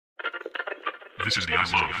This is the I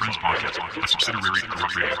Love Friends podcast, a subsidiary of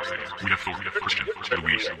Rock Radio. We have Thor, Christian,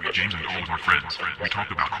 Luis, James, and all of our friends. We talk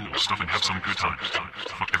about cool stuff and have some good times.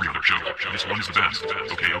 Fuck every other show. This one is the best.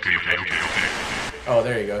 Okay. Oh,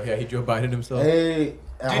 there you go. Yeah, he Joe Biden himself. Hey.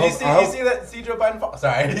 Did you see Joe Biden fall?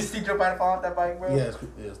 Sorry, did you see Joe Biden fall off that bike, bro? Yes.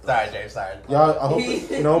 Sorry, James. Sorry. Y'all, I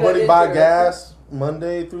hope nobody buy gas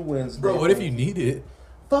Monday through Wednesday. Bro, what if you need it?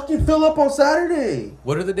 Fucking fill up on Saturday.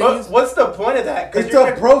 What are the days? What's the point of that? It's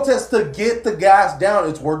a protest to get the gas down.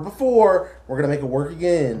 It's worked before. We're gonna make it work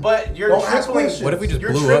again. But you're Don't ask tripling. questions. What if we just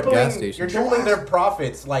blew up gas stations? You're tripling their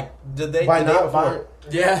profits. Like did they By the day not before? buying.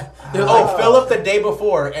 Yeah. Fill up the day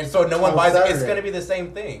before, and so no one On buys it. It's Saturday. gonna be the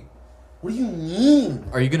same thing. What do you mean?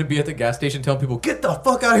 Are you gonna be at the gas station telling people, "Get the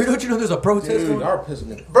fuck out of here"? Don't you know there's a protest? Dude, going y'all are pissing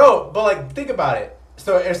me. Bro, but like think about it.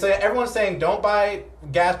 So everyone's saying don't buy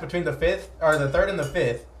gas between the 5th or the 3rd and the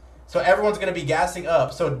 5th. So everyone's gonna be gassing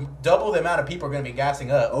up. So double the amount of people are gonna be gassing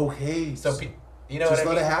up. Okay. So you know just what I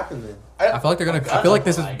mean? let it happen then. I feel like they're gonna. I feel like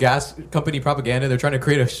this is gas company propaganda. They're trying to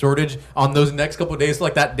create a shortage on those next couple of days. So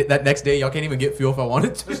like that next day, y'all can't even get fuel if I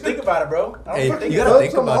wanted to. Just think about it, bro. Hey, think you about gotta it.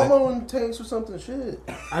 think some about it. hormone tanks or something. Shit.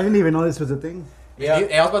 I didn't even know this was a thing. Yeah.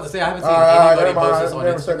 Hey, I was about to say I haven't seen Alright, anybody never mind. post this on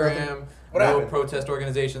Never said Instagram. nothing. What No happened? protest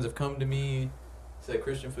organizations have come to me. Said,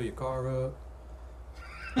 "Christian, fill your car up."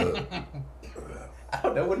 I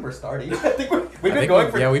don't know when we're starting. I think we've been think going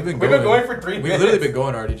we- for yeah, we've been going for 3 We've minutes. literally been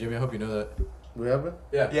going already, Jimmy. I hope you know that. We haven't.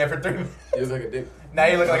 Yeah, for 3 minutes. You look like a dick. Now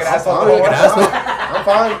you look like an I'm asshole. fine. the whole Like an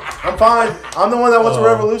time. asshole. I'm fine. I'm the one that wants a Oh.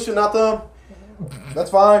 revolution, not them. That's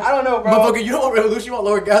fine. I don't know, bro. Motherfucker, you don't want revolution. You want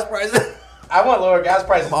lower gas prices. I want lower gas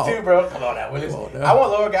prices Come on. too, bro. Come on now, Willis. Come on now. I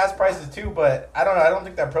want lower gas prices too, but I don't know. I don't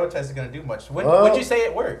think that protest is gonna do much. When would you say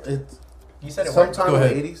it worked? It's You said it worked sometime Go in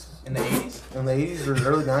ahead. the 80s. in the 80s, In the 80s or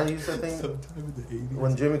early 90s, I think.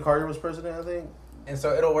 When Jimmy Carter was president, I think. and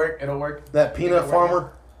so it'll work. It'll work. That peanut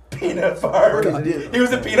farmer. Peanut farmer. What he did. He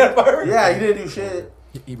was a peanut farmer. Yeah, he didn't do shit.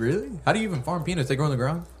 Really? How do you even farm peanuts? They grow on the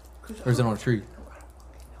ground, or is it on a tree?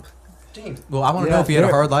 James. Well, I want to Yeah, know if he had a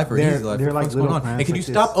they're- hard life or an they're- easy life. they're like What's going little on? plants And can you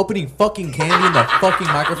like stop this. opening fucking candy in the fucking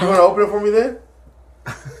You microphone? want to open it for me then?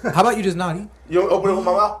 How about you just not eat? You want to open it with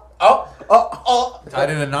my mouth? Oh. Tied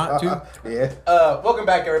in a knot too. Yeah. Welcome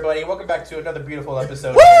back, everybody. Welcome back to another beautiful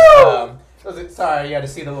episode. Sorry, you had to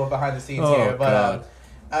see the little behind the scenes Oh, here, but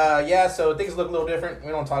God. yeah. So things look a little different.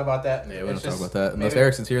 We don't talk about that. Yeah, we don't It's talk just about that. Unless maybe-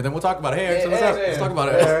 Erickson's here, then we'll talk about it. Hey, Erickson, what's Hey, up? hey, Let's talk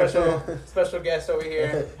about hey, it. Special guest over here.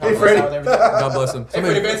 Hey, Help us Freddie. out with everything. God bless him. Hey,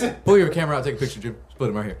 Freddie Benson. Pull your camera out, take a picture, Jim. Split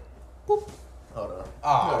him right here. Hold on.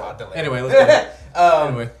 Oh, delay. Anyway, let's go.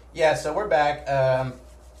 Anyway. Yeah, so we're back.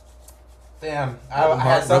 Damn, I Rub him had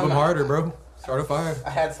hard, rub something. him harder, bro. Start a fire. I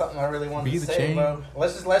had something I really wanted Be to the say, change. bro.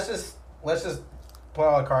 Let's just put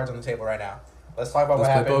all the cards on the table right now. Let's talk about Let's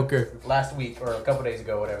what play happened poker. last week or a couple days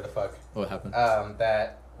ago, whatever the fuck. What happened?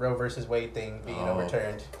 That Roe versus Wade thing being Oh.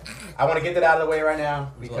 overturned. I want to get that out of the way right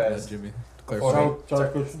now What's up, man, because Jimmy. before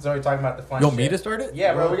Clarify. we start talking about the fun You want shit. me to start it?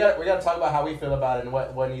 Yeah, bro. We got to talk about how we feel about it and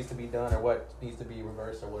what needs to be done or what needs to be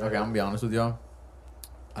reversed or whatever. Okay, I'm gonna be honest with y'all.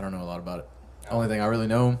 I don't know a lot about it. The only thing I really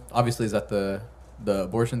know, obviously, is that the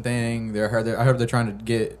abortion thing. I heard they're trying to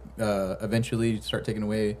get eventually start taking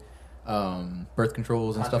away birth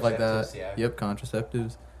controls and stuff like that. Contraceptives, yeah. Yep,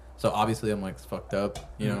 contraceptives. So obviously, I'm like, it's fucked up.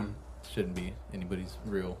 You know, shouldn't be anybody's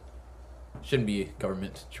real. Shouldn't be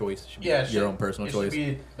government choice. Should be Yeah, your own personal it should choice.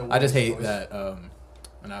 be the I just woman's hate choice. that.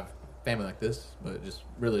 And I have family like this, but just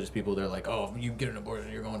really just people. They're like, oh, you get an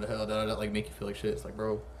abortion, you're going to hell. Da, da, da, like make you feel like shit. It's like,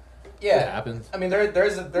 bro, it Yeah, happens. I mean,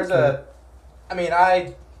 there's a. I mean,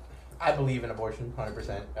 I believe in abortion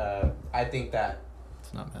 100%. I think that.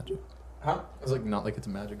 It's not magic. Huh? It's like not like it's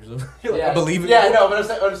magic or something. You're like, Yeah, I believe it. Yeah, no, but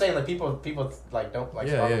I'm saying like people like don't like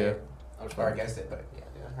Yeah, strongly yeah. are against it, but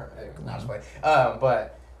not just play.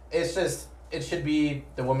 But it's just it should be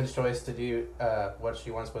the woman's choice to do what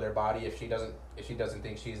she wants with her body. If she doesn't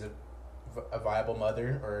think she's a viable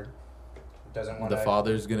mother or doesn't want The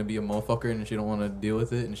father's gonna be a motherfucker, and she don't want to deal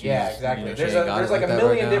with it, and she's Yeah, exactly. You know, she There's ain't got there's it like a that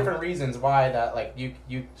million right now. different reasons why that like you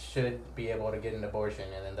should be able to get an abortion,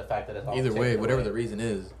 and then the fact that it's all Either way, taken whatever away. the reason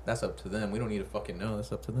is, that's up to them. We don't need to fucking know.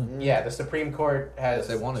 That's up to them. Yeah, the Supreme Court If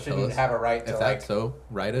they wanna tell shouldn't us. have a right to If like. that's so,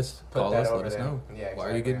 write us, put call that us, over let us them. know. Yeah, Why are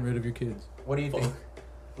you exactly. getting rid of your kids? What do you think,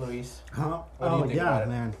 Luis? Huh? What do you Oh think yeah, about it?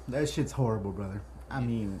 man, that shit's horrible, brother. I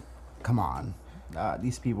mean, come on,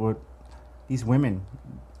 these people, these women,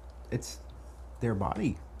 it's their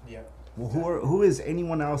body. Yeah. Well, who is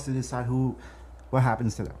anyone else to decide what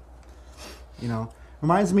happens to them? You know,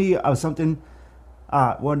 reminds me of something.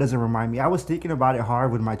 Well, it doesn't remind me. I was thinking about it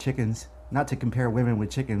hard with my chickens. Not to compare women with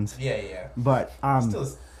chickens, Yeah. but Still,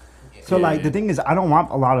 so Yeah, like yeah. the thing is, I don't want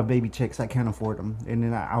a lot of baby chicks. I can't afford them, and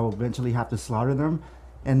then I will eventually have to slaughter them.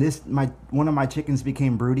 And one of my chickens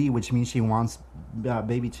became broody, which means she wants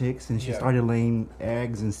baby chicks, and she started laying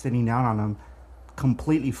eggs and sitting down on them.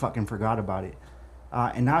 Completely fucking forgot about it,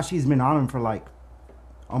 and now she's been on them for like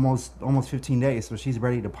almost 15 days, so she's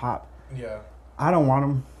ready to pop. Yeah. I don't want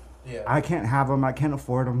them. Yeah. I can't have them. I can't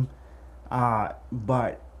afford them.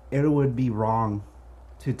 But it would be wrong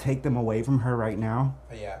to take them away from her right now.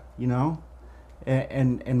 Yeah. You know,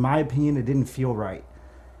 and in my opinion, it didn't feel right.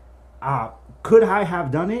 Could I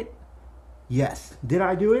have done it? Yes. Did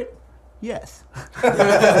I do it? Yes.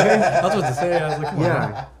 I was about to say. I was like,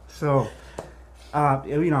 yeah. So,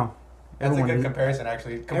 you know, that's a good comparison,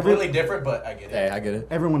 actually. Completely different, but I get it. Hey, I get it.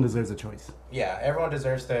 Everyone deserves a choice. Yeah, everyone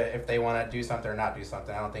deserves to, if they want to do something or not do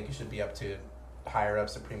something. I don't think it should be up to higher up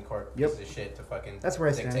Supreme Court pieces of shit to fucking That's where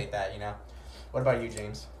I dictate stand. that, you know? What about you,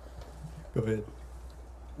 James? Go ahead.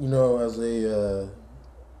 You know, as a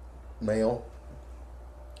male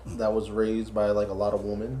that was raised by like a lot of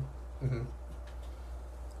women, Mm-hmm.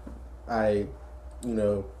 you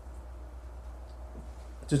know,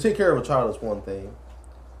 to take care of a child is one thing.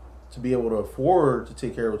 To be able to afford to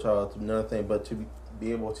take care of a child is another thing. But to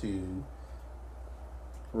be able to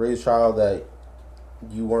raise a child that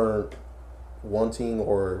you weren't wanting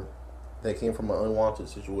or that came from an unwanted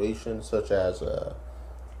situation, such as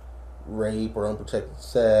rape or unprotected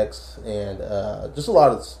sex, and just a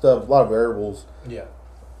lot of stuff, a lot of variables. Yeah.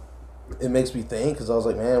 It makes me think, because I was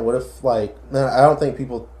like, man, what if, like, man, I don't think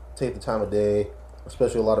people take the time of day,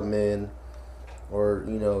 especially a lot of men, or,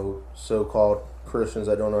 you know, so-called Christians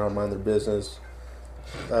that don't know how to mind their business,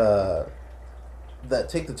 that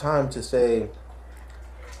take the time to say,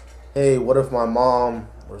 hey, what if my mom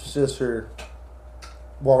or sister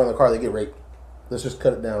walk in the car, they get raped? Let's just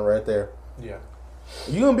cut it down right there. Yeah.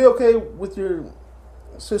 Are you going to be okay with your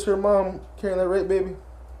sister or mom carrying that rape baby?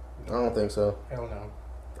 I don't think so. Hell no.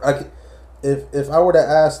 If I were to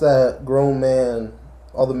ask that grown man,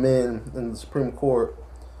 all the men in the Supreme Court,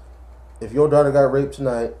 if your daughter got raped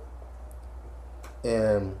tonight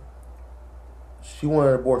and she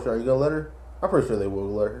wanted an abortion, are you gonna let her? I'm pretty sure they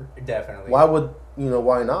will let her. Definitely. Why would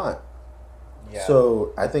why not? Yeah.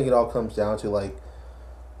 So I think it all comes down to, like,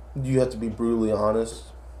 you have to be brutally honest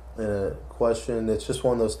in a question. It's just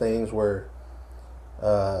one of those things where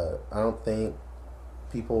I don't think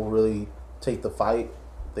people really take the fight.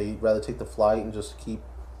 They rather take the flight and just keep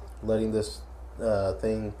letting this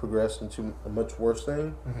thing progress into a much worse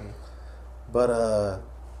thing. Mm-hmm. But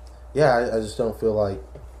yeah, I just don't feel like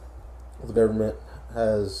the government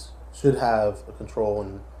should have a control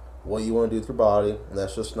in what you want to do with your body, and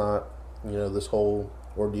that's just not this whole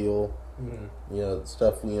ordeal. Mm-hmm. The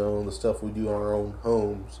stuff we own, the stuff we do in our own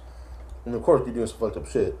homes, and of course, you're doing some fucked up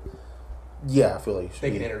shit. Yeah, I feel like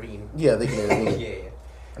they can intervene. Yeah, they can intervene. Yeah.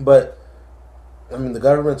 But I mean, the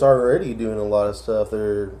government's already doing a lot of stuff.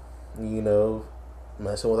 They're,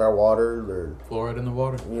 messing with our water. They're fluoride in the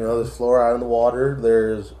water. There's fluoride in the water.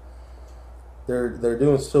 They're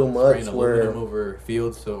doing so much Spraying where aluminum over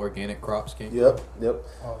fields so organic crops can't. Yep.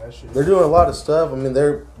 Oh, that shit. They're doing a lot of stuff. I mean,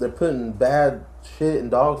 they're putting bad shit in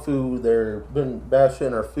dog food. They're putting bad shit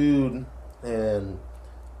in our food, and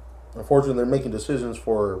unfortunately, they're making decisions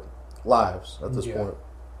for lives at this point.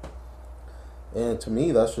 And to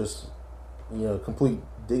me, that's just complete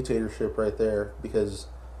dictatorship right there, because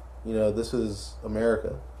this is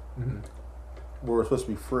America. Mm-hmm. We're supposed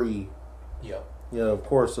to be free. Yep. Of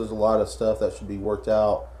course, there's a lot of stuff that should be worked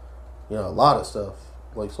out. A lot of stuff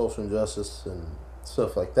like social injustice and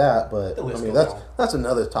stuff like that. But I mean, that's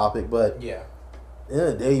another topic. But yeah, at the end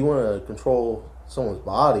of the day, you want to control someone's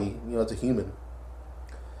body. It's a human,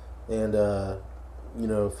 and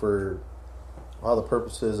for all the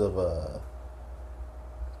purposes of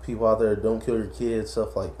people out there, don't kill your kids,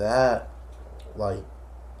 stuff like that. Like,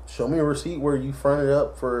 show me a receipt where you fronted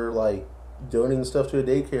up for, like, donating stuff to a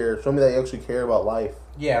daycare. Show me that you actually care about life.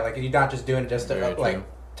 Yeah, like, you're not just doing it just to like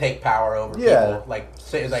take power over Yeah. people. Like,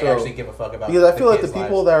 actually give a fuck about. Because I feel like the kids'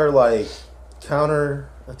 people lives. that are like counter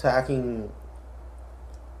attacking,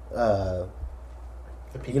 The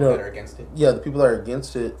people that are against it. Yeah, the people that are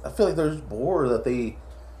against it. I feel like they're just bored, that they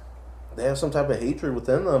have some type of hatred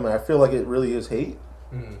within them, and I feel like it really is hate.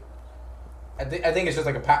 Mm-hmm. I think it's just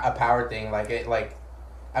like a power thing.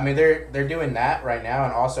 I mean, they're doing that right now,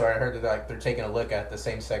 and also I heard that they're taking a look at the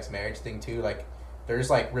same-sex marriage thing too. Like, they're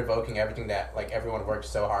just revoking everything that everyone worked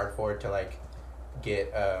so hard for to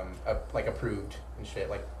get approved and shit,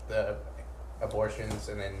 like the abortions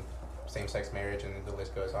and then same-sex marriage, and the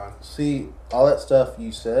list goes on. See, all that stuff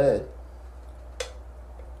you said,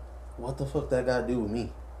 what the fuck that got to do with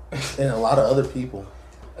me and a lot of other people?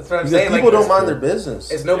 That's what I'm Because saying. people like, don't mind their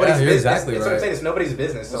business. It's nobody's you're business. exactly That's what I'm right. saying. It's nobody's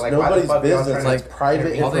business. So It's like, why the nobody's fuck y'all business. trying It's to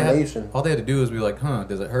private all information. all they had to do is be like, huh,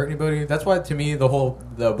 does it hurt anybody? That's why, to me, the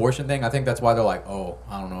abortion thing, I think that's why they're like, oh,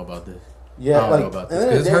 I don't know about this. Yeah, I don't like know about this. and then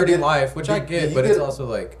 'Cause it's they hurting get- life, which I you- get, you but it's get- also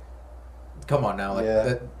like, come on now. Like,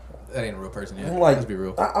 Yeah. that ain't a real person yet. I'm like, Let's be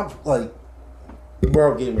real. I'm like, you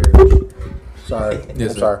brought up gay marriage. Sorry, Yes, I'm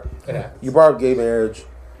sir. sorry. Yeah. You brought up gay marriage,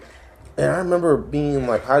 and I remember being in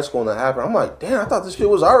like high school when that happened. I'm like, damn, I thought this shit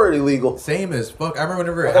was already legal. Same as fuck. I remember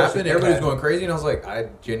whenever it I thought happened, it everybody was had- going crazy, and I was like, I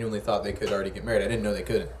genuinely thought they could already get married. I didn't know they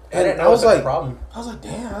couldn't. I didn't know I was it was like, a problem. I was like,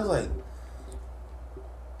 damn. I was like,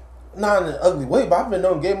 not in an ugly way, but I've been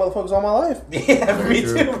knowing gay motherfuckers all my life. Yeah, me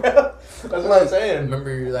true. too, bro. That's what I'm saying.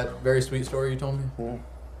 Remember that very sweet story you told me?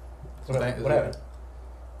 What happened?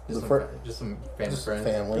 The Just some family friends.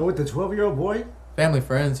 family. With the 12-year-old boy? Family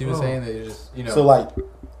friends. He was Oh. saying that you just, you know. So like,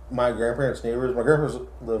 my grandparents' neighbors. My grandparents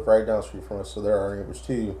live right down the street from us, so they're our neighbors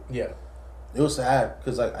too. Yeah. It was sad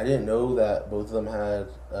because like I didn't know that both of them had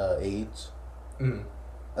AIDS. Mm.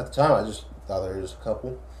 At the time, I just thought they were just a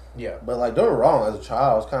couple. Yeah. But like, don't get me wrong. As a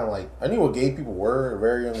child, I was kind of like I knew what gay people were at a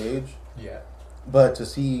very young age. Yeah. But to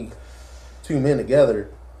see two men together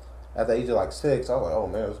at the age of like 6, I was like, oh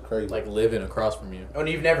man, it's crazy. like living across from you. Oh, and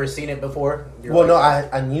you've never seen it before? You're well,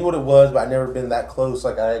 like, no, I knew what it was, but I never been that close.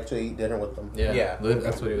 Like I actually ate dinner with them. Yeah. Yeah.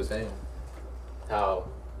 That's what he was saying. How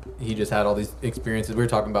he just had all these experiences. We were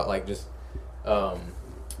talking about like just, I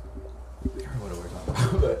can't remember what we were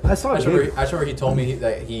talking about. But I saw I a remember, kid- I remember he told me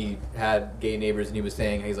that he had gay neighbors, and he was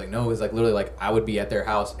saying he's like, no, it's like literally like I would be at their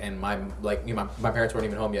house, and my parents weren't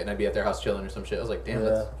even home yet, and I'd be at their house chilling or some shit. I was like, damn, Yeah.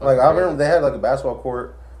 that's fucking Like I crazy. remember they had like a basketball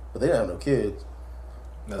court, but they didn't have no kids.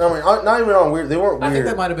 That's- I mean, not even on weird. They weren't weird. I think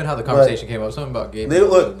that might have been how the conversation came up. Something about gay They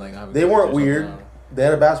people look. and, like, having They kids or weren't something. weird. I don't know. They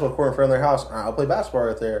had a basketball court in front of their house. I'll play basketball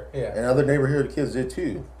right there. Yeah. And other neighborhood kids did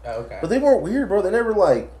too. Oh, okay. But they weren't weird, bro. They never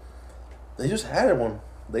like. They just had one.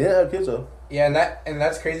 They didn't have kids though. Yeah, and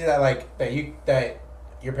that's crazy that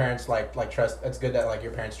your parents like trust. It's good that like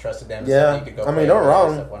your parents trusted them. So Yeah. you could go I play mean, don't with them and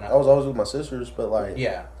wrong. stuff, whatnot. I was always with my sisters, but like,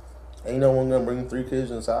 Yeah. ain't no one gonna bring 3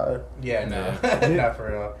 kids inside. Yeah. No. Yeah. Not for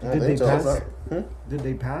real. I don't Did they think so. pass? Hmm? Did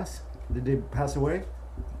they pass? Did they pass away?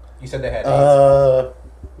 You said they had AIDS.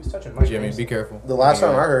 Who's touching my Jimmy, face? be careful. The last time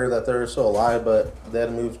Anyway. I heard that they're still alive, but they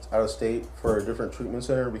had moved out of state for a different treatment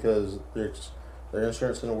center because their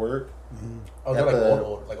insurance didn't work. Oh, they're at like the-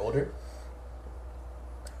 old, like older.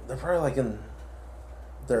 They're probably like in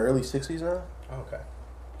their early 60s now. Oh, okay.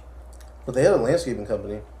 But they had a landscaping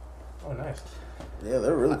company. Oh, nice. Yeah,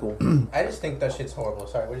 they're really cool. I just think that shit's horrible.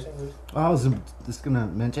 Sorry, what did you say, Luis? I was just gonna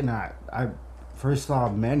mention that I first saw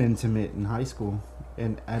Men Intimate in high school,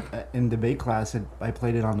 and in debate class, I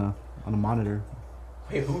played it on a monitor.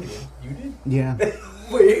 Wait, who did? You did? Yeah.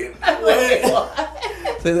 Wait.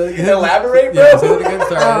 Say that again. Elaborate, bro. Yeah, say that again.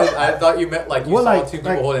 Sorry, I thought you meant like you Well, saw like- two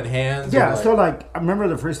people like- holding hands. Yeah. or, So like, I remember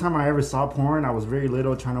the first time I ever saw porn. I was very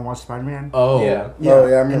little, trying to watch Spider-Man. oh, Yeah. Oh, yeah, I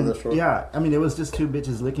remember and- this story. Yeah, I mean, it was just two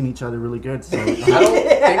bitches licking each other really good. So I don't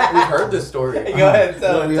think we've heard this story. Go ahead,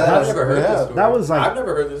 tell Yeah, it. we tell have. I've it. never heard Yeah. this story. That was like- I've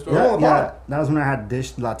never heard this story. Yeah. yeah, that was when I had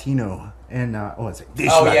Dish Latino, and it's like Dish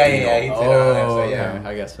Oh, Latino. yeah. He did Oh, so, okay. yeah.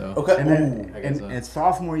 I guess so. Okay. And then I guess so. and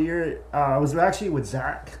sophomore year, I was actually with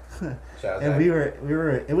Zach, Shout out and Zach. we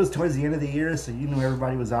were. It was towards the end of the year, so you know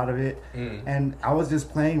everybody was out of it. Mm. And I was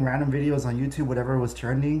just playing random videos on YouTube, whatever was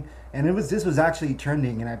trending, and this was actually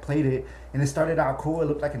trending, and I played it, and it started out cool. It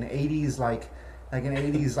looked like an '80s like an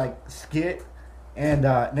 '80s like skit, and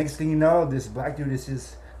next thing you know, this black dude is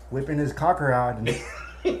just whipping his cocker out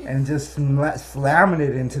and just slamming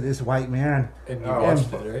it into this white man. And you Oh,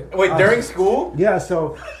 watched it, right? Wait, during school? Yeah,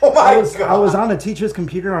 so Oh my I god! was on a teacher's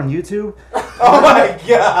computer on YouTube. Oh my god!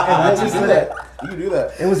 Yeah, I you just do let that. You can do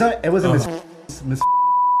that. It was in Miss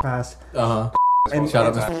class, Uh huh. and Shout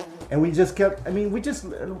out, Mr. and we just kept. I mean, we just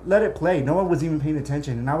let it play. No one was even paying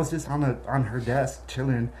attention, and I was just on her desk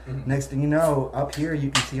chilling. Next thing you know, up here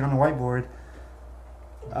you can see on the whiteboard.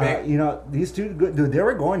 Big- You know, these two good dude, they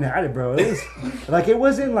were going at it, bro. It was like it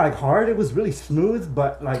wasn't like hard. It was really smooth,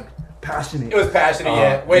 but like passionate. It was passionate,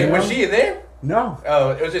 yeah. Wait, you was know? she in there? No,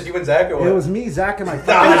 Oh, it was just you and Zach, or what? it was me, Zach, and like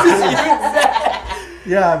Nah, it was five just you kids. and Zach.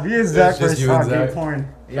 Yeah, me and Zach just first you saw and gay Zach. porn. Shout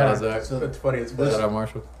Yeah. out, Zach. So It's funny. It's This- funny. Shout out,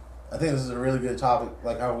 Marshall. I think this is a really good topic,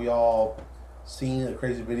 like how we all seen a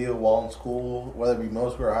crazy video while in school, whether it be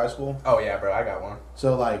middle school or high school. Oh yeah, bro, I got one.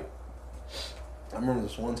 So like, I remember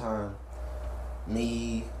this one time,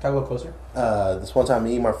 me, Talk a little closer.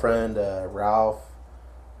 my friend Ralph,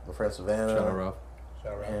 my friend Savannah, Shout out, Ralph.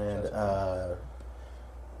 Shout out, and shout out.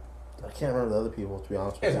 I can't remember the other people, to be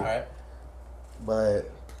honest with It's you. alright. But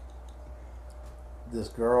this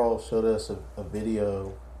girl showed us a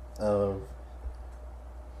video of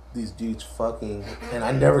these dudes fucking, and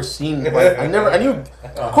I never seen like I knew.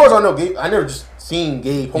 Of course, I know gay. I never just seen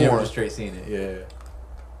gay porn. You never just straight seen it, yeah.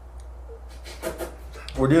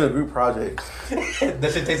 We're doing a group project.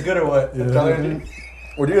 That shit tastes good or what? Yeah.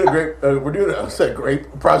 We're doing a great. We're doing a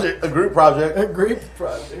great project. A group project. A great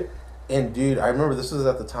project. And dude, I remember this was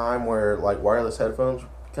at the time where like wireless headphones were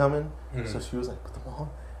coming. So she was like, "Put them on."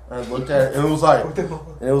 And I looked at it, and it was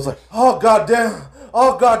like, "Oh goddamn,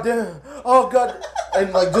 oh goddamn, oh god,"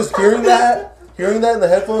 and like just hearing that in the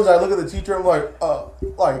headphones. I look at the teacher. I'm like,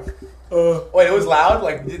 Wait, it was loud.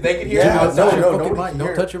 Like they could hear. Yeah, it?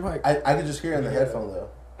 Don't touch your mic. I could just hear it in the headphone though.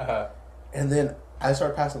 Uh-huh. And then I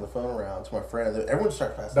started passing the phone around to my friend. Everyone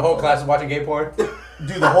started passing. The whole phone. class is watching gay porn. Dude,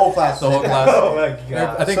 the whole class. The whole class. Oh my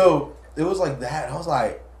god. I think So it was like that. I was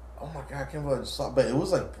like, oh my god, I can't believe I just saw. But it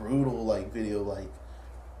was like brutal, like video, like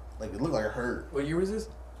it looked like it hurt. What year was this?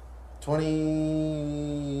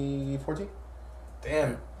 2014.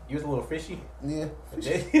 Damn, you was a little fishy. Yeah.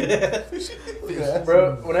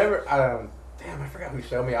 Bro, whenever damn, I forgot who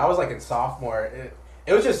showed me. I was like in sophomore.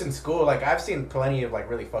 It was just in school. Like I've seen plenty of like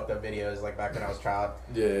really fucked up videos like back when I was a child.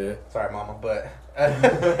 Yeah. Sorry, mama, but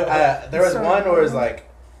there was one where it was like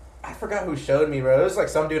I forgot who showed me, bro. It was like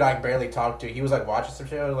some dude I barely talked to. He was like watching some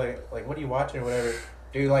shit. I was like what are you watching or whatever.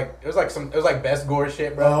 Dude, like it was like best gore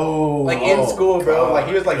shit, bro. Oh, like in school, bro. God. Like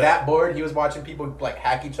he was like that bored. He was watching people like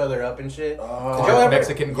hack each other up and shit. Oh. Did y'all ever,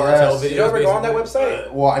 Mexican cartel videos. did you ever go on that basically.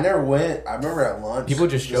 website? Well, I never went. I remember at lunch. People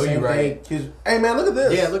just the show you, same right? day, kids, hey man, look at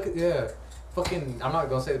this. Yeah. Fucking, I'm not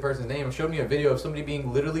gonna say the person's name. It showed me a video of somebody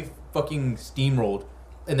being literally fucking steamrolled,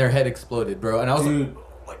 and their head exploded, bro. And I was Dude,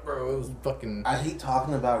 like, bro, it was fucking. I hate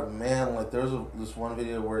talking about it, man. Like there's this one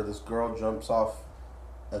video where this girl jumps off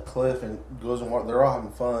a cliff and goes in water. They're all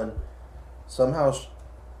having fun. Somehow,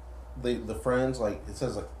 the friends, like it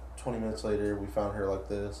says, like 20 minutes later, we found her like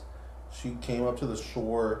this. She came up to the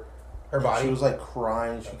shore. Her body. She was like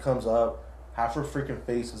crying. She comes up. Half her freaking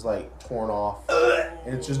face is like torn off,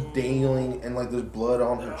 and it's just dangling, and like there's blood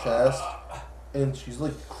on her chest, and she's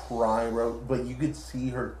like crying, bro. But you could see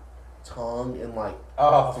her tongue and like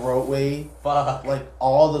throat way, Fuck. like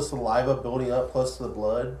all the saliva building up plus the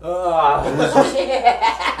blood. It Oh. was just, no,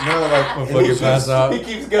 like I'll it fucking was pass just- out. He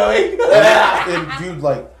keeps going. and dude,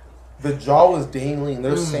 like the jaw was dangling.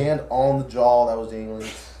 There's sand on the jaw that was dangling.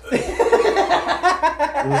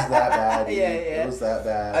 It was that bad. Dude. Yeah. It was that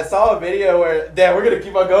bad. I saw a video where damn, we're gonna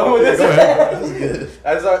keep on going with this. This is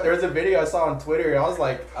good. There was a video I saw on Twitter. I was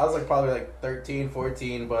like probably like 13,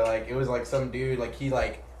 14, but like it was like some dude like he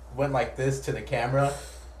like went like this to the camera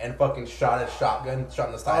and fucking shot his shotgun, shot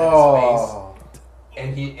in the side of his face,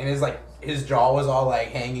 and his jaw was all like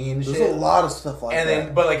hanging and shit. There's a lot of stuff like and that.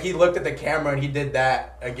 then, but like he looked at the camera and he did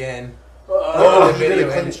that again. Oh, the he did video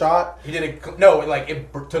a clean and- shot. He did it. No, like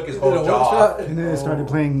it took his whole Did a jaw. one shot? And then it started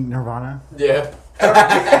playing Nirvana. Yeah.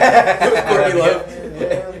 It was Courtney Love.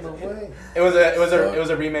 Yeah, no way. It was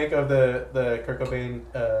a remake of the Kurt Cobain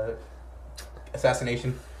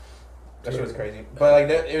assassination. That shit was crazy. But like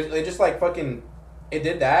it just like fucking it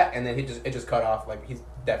did that and then it just cut off. Like he's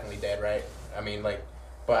definitely dead, right? I mean like,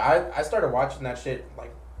 but I started watching that shit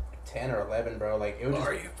like 10 or 11, bro. Like it was just.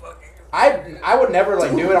 Are you fucking? I would never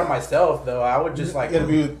like do it on myself though. I would just like You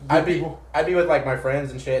gotta be with good I'd be with like my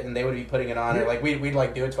friends and shit, and they would be putting it on, or like we'd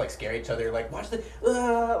like do it to like scare each other, like watch the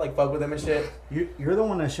like fuck with them and shit. You're the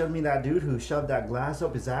one that showed me that dude who shoved that glass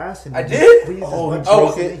up his ass. And I he did? squeezed his Oh, butt he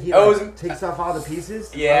broke cheeks, it? and he Oh, like, it was- takes off all the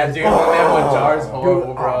pieces. Yeah, dude, that one jar's horrible,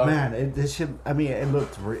 Dude, bro. oh man, this shit. I mean, it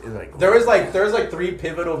looked like There was like 3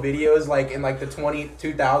 pivotal videos like in like the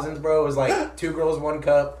 2000s, bro. It was like 2 girls, 1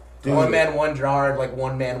 cup. Dude. 1 man, 1 jar, like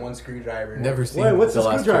 1 man, 1 screwdriver. Never seen. Wait, what's the the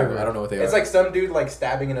last screwdriver? trailer. I don't know what they are. It's like some dude like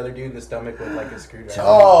stabbing another dude in the stomach with like a screwdriver.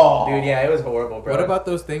 Oh, Dude, yeah, it was horrible, bro. What about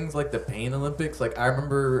those things like the Pain Olympics? Like I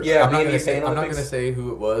remember. Yeah, I'm not maybe gonna say. Pain I'm not Olympics. gonna say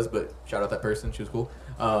who it was, but shout out that person. She was cool.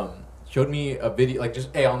 Showed me a video, like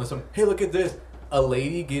just on this one. Hey, look at this. A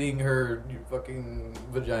lady getting her fucking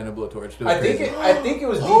vagina blowtorched. It was I think crazy. it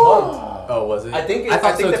was debunked. Oh, was it? I think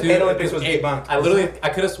thought the too. Pain Olympics was Hey, debunked. I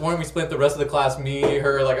could have sworn we split the rest of the class. Me,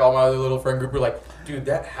 her, like all my other little friend group were like, dude,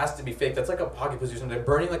 that has to be fake. That's like a pocket pussy or something. They're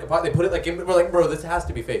burning like a pot. They put it like in. We're like, bro, this has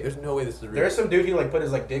to be fake. There's no way this is real. There's some dude who like put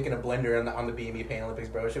his like dick in a blender on the BME Pain Olympics,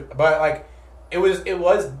 bro. But like, it was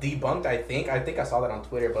debunked. I think I saw that on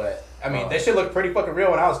Twitter. But I mean, that shit looked pretty fucking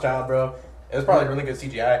real when I was a child, bro. It was probably really good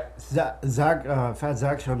CGI. Fat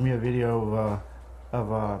Zach showed me a video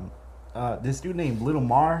of this dude named Little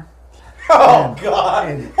Mar. Oh God!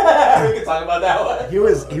 and we can talk about that one. he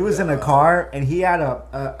was in a car and he had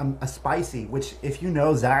a spicy, which if you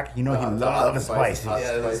know Zach, you know he loves spicy.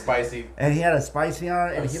 Yeah, it was spicy. And he had a spicy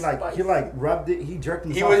on it, and he rubbed it. He jerked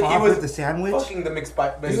himself off with the sandwich. Fucking the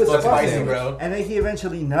McSpicy, He was spicy, bro. And then he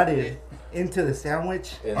eventually nutted into the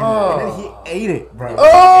sandwich, and then he ate it, bro. Dude,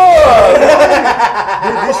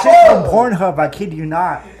 this shit from Pornhub, I kid you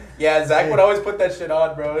not. Yeah, Zach would always put that shit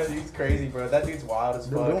on, bro. He's crazy, bro. That dude's wild as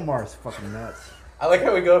The fuck. Wilmar's fucking nuts. I like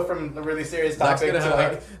how we go from a really serious Zach's topic gonna to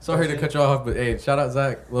have, like. sorry to cut you off, but hey, shout out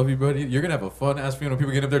Zach. Love you, buddy. You're gonna have a fun ass funeral.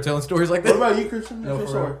 People get up there telling stories like What that. about you, Christian? No,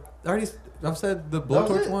 What's for your real. I already, I've said the That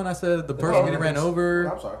was blowtorch it? one. I said the person getting ran over.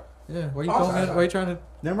 I'm sorry. Yeah, why are you Oh, calling sorry. me? Why are you trying to?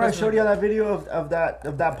 Remember I showed you that video of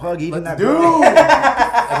that pug eating that Dude. girl?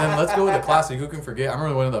 And then let's go with the classic. Who can forget? I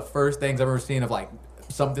remember one of the first things I've ever seen of like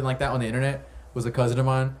something like that on the internet was a cousin of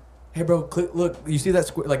mine. Hey bro, click. Look, you see that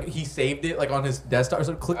square? Like he saved it like on his desktop. Or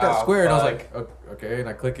something. Click that Oh, square, and I was fuck. like, okay. And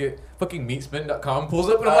I click it. Fucking meatspin.com pulls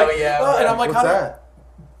up, and I'm Oh, like, yeah, oh, and I'm like, What's how do- that?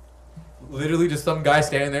 Literally just some guy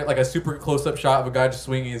standing there, like a super close up shot of a guy just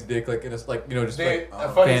swinging his dick, like in a like just Dude, like a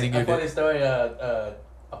fanning your funny dick. story.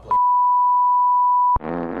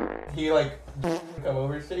 He like come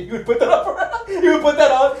over and shit. He would put that up around. He would put that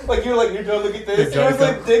on like you were like, "Here, Joe, look at this." He was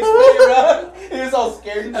like dick spinning around. He was all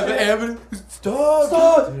scared and And the shit. ambulance, stop!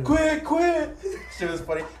 Stop! Quit! Shit was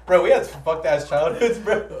funny, bro. We had fucked ass childhoods,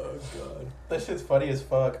 bro. Oh god. That shit's funny as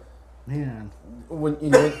fuck. Man, When you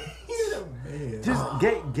know, just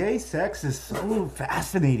gay sex is so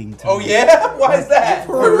fascinating to Oh me. yeah, why is that?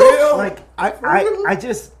 For real? Like I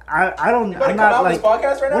don't. You better I'm come not out like. this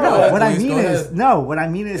podcast right now. No, ahead, what I please, mean go is ahead. no. What I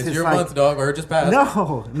mean is It's it's your like month, dog, or it just passed.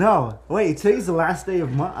 no. Wait, today's the last day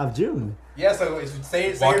of June. Yeah, so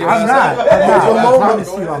say Walk your your I'm ass not. up. I'm not. Go I ahead. promise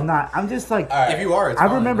Go you, ahead. I'm not. I'm just like. All right. If you are, it's I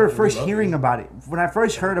fine. remember We first love hearing you. about it. When I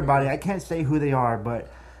first heard about it, I can't say who they are,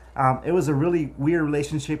 but it was a really weird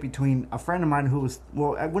relationship between a friend of mine who was,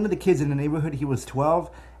 one of the kids in the neighborhood, he was 12,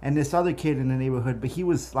 and this other kid in the neighborhood, but he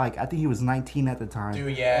was like, I think he was 19 at the time.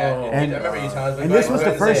 Dude, yeah. Oh. And- I remember you telling us. And this was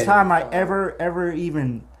the first time I ever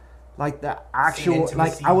even, like the actual, like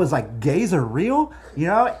intimacy. I was like, gays are real, you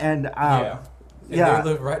know? And Yeah. And yeah. they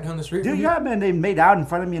live right down the street. Dude, from yeah, man, they made out in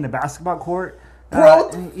front of me in a basketball court.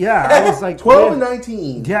 Bro. Yeah, I was like 12 and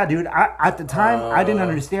 19. Yeah, dude. At the time, I didn't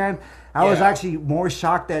understand. I was yeah. actually more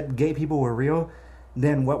shocked that gay people were real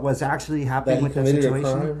than what was actually happening That he with the committed a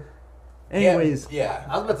situation. crime. Anyways, Yeah.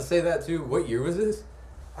 I was about to say that too. What year was this?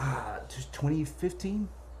 just 2015.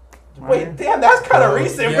 Wait, damn, that's kind of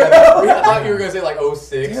recent, Yeah, bro. I thought you were gonna say like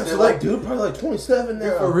 06. Damn, or so like, that dude probably like 27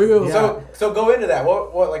 now. for real. Yeah. So go into that.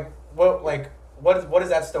 What is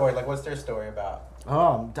that story? Like, what's their story about? I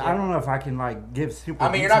don't know if I can like give super.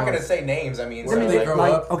 I mean, you're not details. gonna say names. I mean, Where did me they think, grow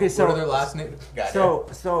like, up? okay, so- what are their last names? So,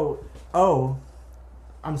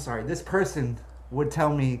 I'm sorry. This person would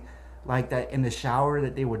tell me like that in the shower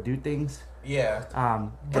that they would do things. yeah.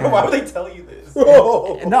 Bro, and- why would they tell you this?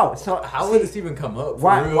 No, so How see, would this even come up? For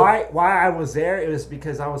why real? why I was there? It was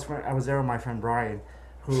because I was there with my friend Brian,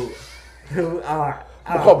 who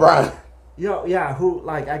Oh, Brian. who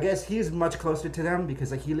like I guess he's much closer to them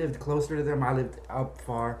because like he lived closer to them. I lived up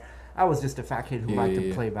far. I was just a fat kid who liked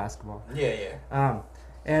to play basketball. Yeah.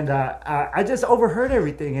 And I just overheard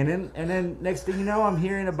everything, and then next thing you know, I'm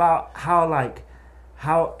hearing about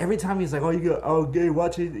how every time he's like, gay,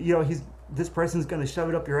 watch it, this person's gonna shove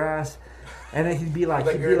it up your ass, and then he'd be like,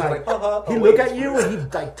 he'd look at you and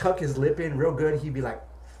he'd like tuck his lip in real good. He'd be like,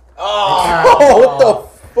 Oh, what the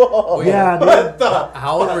fuck? Wait, yeah, dude.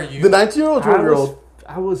 How old were you? The 19-year-old or 12-year-old?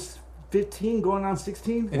 I was 15 going on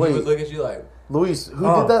 16. And Wait. he would look at you like, Luis, who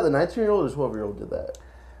Oh. did that? The 19-year-old or 12-year-old did that?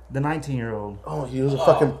 The 19-year-old. Oh, he was a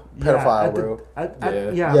fucking pedophile, bro.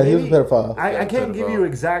 Yeah, He was a maybe- pedophile. I can't give pedophile. you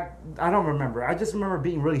exact. I don't remember. I just remember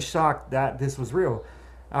being really shocked that this was real.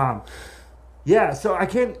 Yeah, so I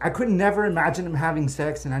could never imagine him having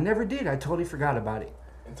sex, and I never did. I totally forgot about it.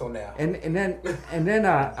 Until now. And then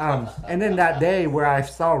that day where I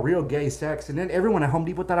saw real gay sex, and then everyone at Home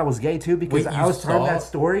Depot thought I was gay too because Wait, I you was telling saw? that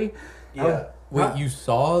story. Yeah. wait, you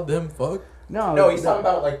saw them fuck? No, He's talking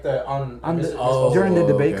about like the on the, Oh, during the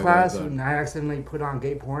debate okay, class okay. when I accidentally put on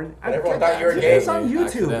gay porn. But everyone thought you were gay. It's on YouTube.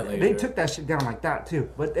 Accidentally, They yeah. took that shit down like that too.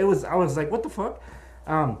 But I was like, what the fuck?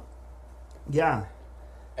 Yeah.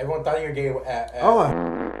 Everyone thought you were gay.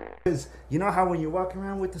 Because you know how when you walk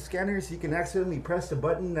around with the scanners, you can accidentally press the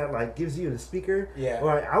button that like gives you the speaker. Yeah.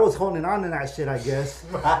 Well, I was holding on to that shit, I guess.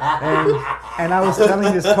 and I was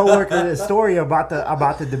telling this coworker this story about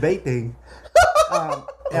the debate thing.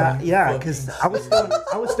 Yeah, because I was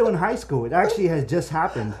still in high school. It actually had just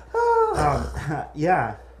happened.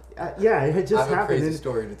 Yeah, it had I just have a happened. crazy And,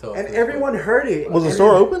 story to tell. and everyone heard it. Was the And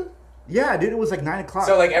store then- open? Yeah, dude, it was like 9 o'clock.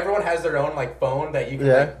 So like everyone has their own like phone that you can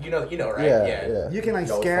like you know right? Yeah. You can like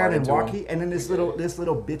Y'all scan fart and into walkie, him. and then this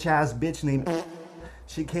little bitch ass bitch named.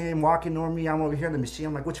 She came walking over me. I'm over here in the machine.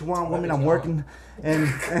 I'm like, "What you want, woman? I'm working." And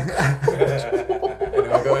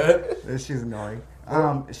Anyway, go ahead. she's annoying.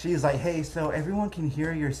 She's like, "Hey, so everyone can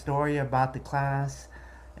hear your story about the class,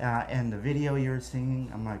 and the video you're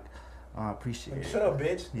singing." I'm like, "Appreciate it." Shut up,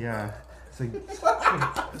 bitch. Yeah. So,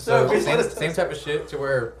 So bitch, same, let us- same type of shit to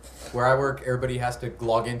where I work, everybody has to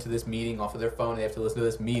log into this meeting off of their phone. They have to listen to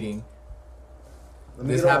this meeting. Let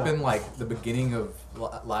me This get on. happened like the beginning of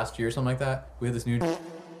last year, something like that. We had this new,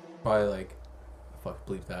 probably like, fuck,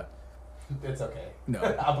 bleep that. It's okay. No.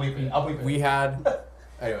 I'll bleep it. We had,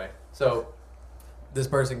 anyway. So this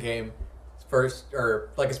person came his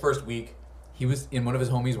first week. He was in one of his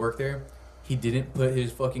homies worked there. He didn't put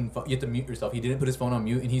his fucking phone. You have to mute yourself. He didn't put his phone on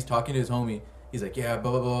mute, and he's talking to his homie. He's like, yeah,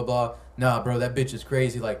 blah blah blah blah blah. Nah, bro, that bitch is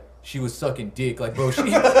crazy. Like, she was sucking dick. Like, bro, she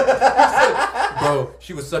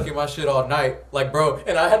was sucking my shit all night. Like, bro,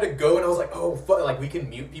 and I had to go, and I was like, oh fuck, like we can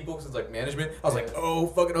mute people because it's like management. I was like, oh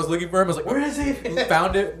fuck, and I was looking for him. I was like, Where is he?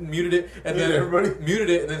 Found it, muted it, and then everybody muted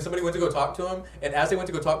it, and then somebody went to go talk to him. And as they went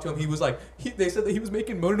to go talk to him, he was like, they said that he was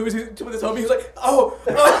making motor noises to his homie. He was like, oh.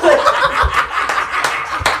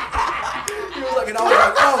 He was like, and I was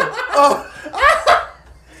like, oh.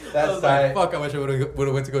 I That's was like, tight. fuck, I wish I would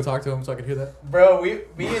have went to go talk to him so I could hear that. Bro,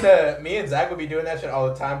 me and Zach would be doing that shit all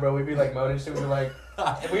the time, bro. We'd be like moaning shit. We'd be like,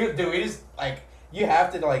 we just like, you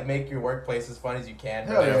have to like make your workplace as fun as you can.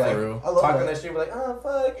 Bro. Hell yeah, You're, like, for real. I love talking that. that shit, we're like, oh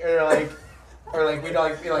fuck, or like we'd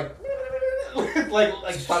like be like,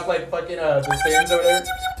 like talk like fucking the Sims or whatever.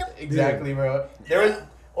 Exactly, bro. There was,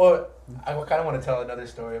 or I kind of want to tell another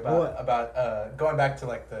story about going back to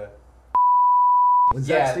like the. was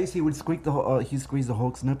Yeah. that Stacy would squeak he squeezed the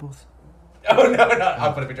Hulk's nipples? Oh no,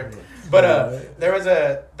 I'll put a picture. But there was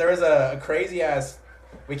a crazy ass.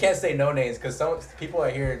 We can't say no names because some people are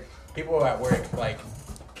here. People at work like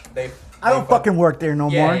they. I don't fucking work there no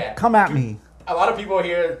Yeah, more. yeah. Come at me. A lot of people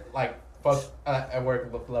here like fuck at work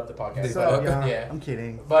love the podcast. They But, fuck. yeah. I'm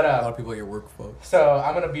kidding. But A lot of people at your work, folks. so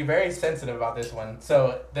I'm gonna be very sensitive about this one.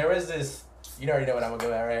 So there was this. You already know what I'm gonna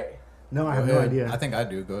go at, right? No, I have Go no ahead. idea. I think I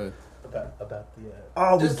do. Go ahead. About the.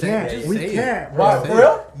 Oh, we Just say can't. it. We Say it. can't. What, Say for it.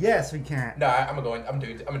 real? Yes, we can't. No, I'm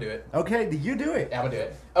gonna do it. Okay, you do it. Yeah, I'm gonna do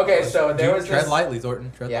it. Okay, so there was Tread this. lightly,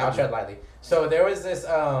 Thornton. Tread Yeah, I'll lightly. tread lightly. So there was this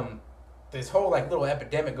this whole like little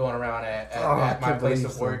epidemic going around at I my can't place believe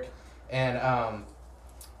of so. work, and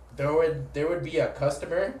there would be a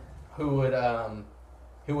customer who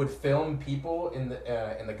would film people in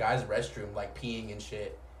the guy's restroom like peeing and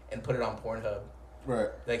shit and put it on Pornhub. Right.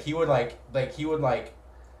 Like he would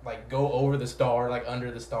go over the stall or like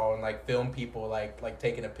under the stall and like film people like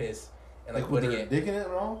taking a piss and like with putting their it. dick in it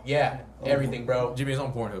and all? Yeah, everything, bro. Jimmy's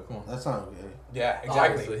on Pornhub. Come on. That's not okay. Yeah,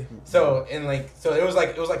 exactly. Obviously. So and so it was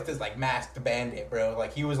like this like masked bandit, bro.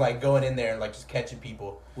 Like he was like going in there and like just catching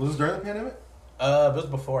people. Was this during the pandemic? It was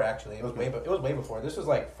before actually. It was Okay. it was way before. This was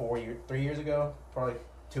like 3 years ago, probably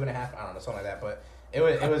 2.5. I don't know, something like that. But it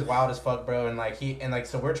was wild as fuck, bro. And like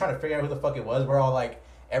so we're trying to figure out who the fuck it was. We're all like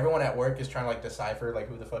everyone at work is trying to like decipher like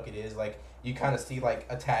who the fuck it is. Like you kind of see like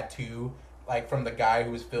a tattoo like from the guy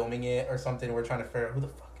who was filming it or something. We're trying to figure out who the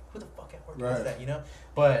fuck at work is Right. that, you know?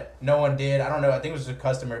 But no one did. I don't know. I think it was just a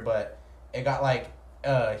customer, but it got like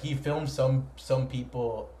he filmed some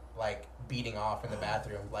people like beating off in the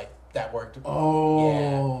bathroom like that worked.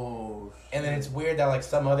 Oh. And then it's weird that like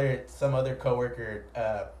some other coworker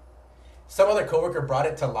brought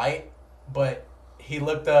it to light, but he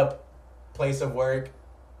looked up place of work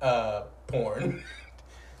porn.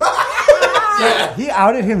 Yeah. He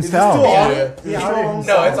outed himself. still on Yeah. it? He Is it outed still on?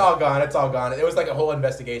 himself. No, it's all gone. It's all gone. It was like a whole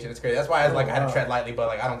investigation. It's crazy. That's why I was like I had to wow. tread lightly, but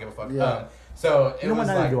like I don't give a fuck. Yeah. So it You know what? was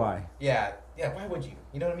Neither like do I. yeah. Why would you?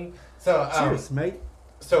 You know what I mean? So Cheers, mate.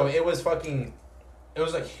 so it was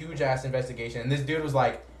like huge ass investigation, and this dude was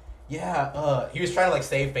like, yeah, he was trying to like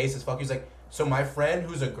save face as fuck. He was like, so my friend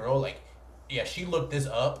who's a girl, like, yeah, she looked this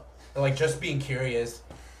up, and, like just being curious,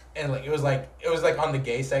 and like it was like on the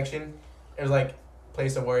gay section, it was like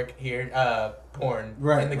place of work here, porn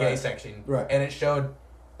Right, in the gay right, section, right. and it showed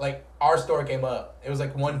like our store came up. It was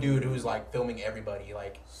like one dude who was like filming everybody,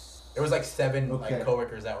 like there was like 7 Okay. like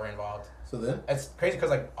coworkers that were involved. So then? It's crazy because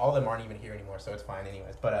like all of them aren't even here anymore, so it's fine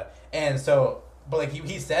anyways. But but like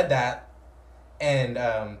he said that, and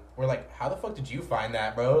we're like, how the fuck did you find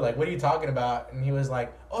that, bro? Like, what are you talking about? And he was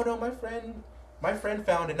like, oh no, my friend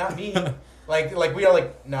found it, not me. like we are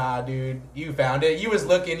like, nah, dude, you found it. You was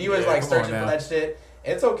looking, you was Yeah, like come on searching for now. that shit.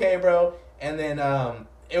 It's okay, bro. And then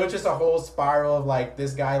it was just a whole spiral of like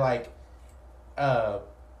this guy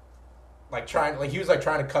he was like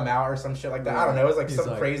trying to come out or some shit like that. I don't know. It was like He's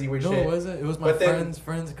some crazy weird shit. No, was it? It was my But then-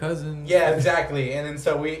 friend's cousin. Yeah, exactly. And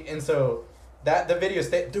so that the video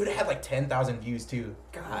dude, it had like 10,000 views too.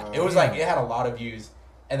 God, It was like it had a lot of views,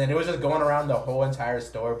 and then it was just going around the whole entire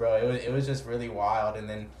store, bro. It was just really wild, and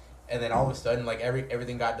then all of a sudden like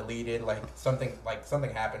everything got deleted, like something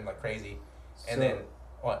happened like crazy, and So- then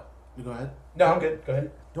what? You go ahead. No, I'm good. Go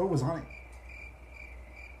ahead. Door was on it.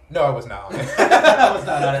 No, I was not on it. I was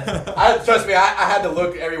not on it. Trust me, I had to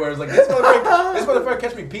look everywhere. It was like this motherfucker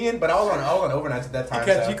catch me peeing, but I was on overnights at that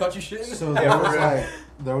time. He caught you shit. So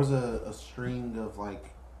there was a string of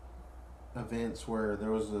like events where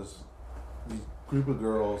there was these group of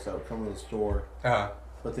girls that would come in the store,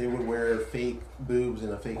 but they would wear fake boobs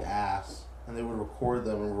and a fake ass, and they would record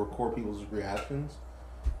them and record people's reactions.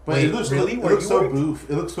 But Wait, it looks really? It Where looked you so worked? boof.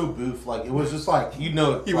 It looked so boof. Like it was just like He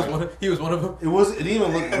was one of them. It didn't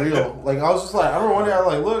even look real. Like I was just like, I remember one day I was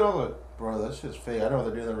like, look, I was like, bro, that shit's fake. I know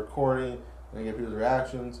they're doing the recording. They get people's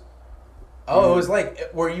reactions. Oh, it was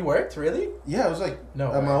like where you worked, really? Yeah, it was like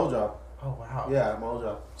No at way. my old job. Oh wow. Yeah, at my old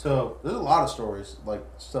job. So there's a lot of stories like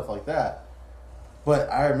stuff like that.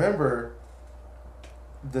 But I remember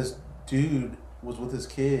this dude was with his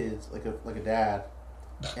kids, like a dad,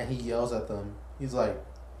 and he yells at them. He's like,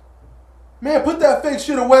 "Man, put that fake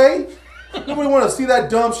shit away. Nobody want to see that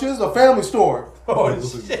dumb shit. It's a family store. Oh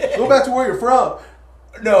shit. Go back to where you're from."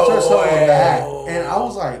 No Start something like way. that. And I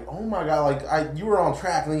was like, "Oh my god!" Like you were on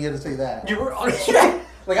track, and then you had to say that. You were on track.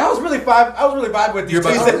 Like I was really vibe with these You're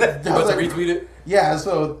about two. to retweet it. Yeah,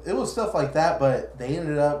 so it was stuff like that, but they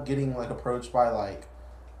ended up getting like approached by like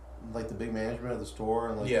the big management of the store,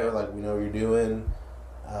 and like Yeah. they're like, "We know what you're doing.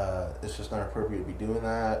 It's just not appropriate to be doing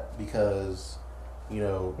that because, you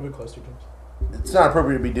know, Move it closer, James. it's not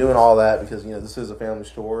appropriate to be doing all that because you know this is a family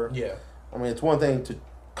store. Yeah. I mean, it's one thing to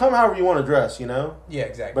come however you want to dress, you know, Yeah,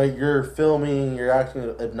 exactly. but you're filming, you're acting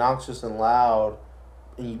obnoxious and loud,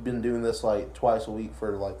 and you've been doing this like twice a week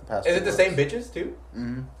for like the past. Is 2 it the months. same bitches too?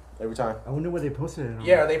 Mm-hmm. Every time. I wonder where they posted it on.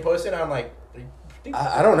 Yeah, are they posted on like?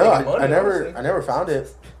 I don't know. making money, I never honestly. I never found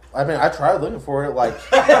it. I mean, I tried looking for it, like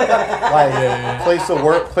place of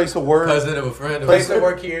work, Cousin of a friend. Place of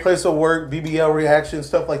work here. place of work, BBL reaction,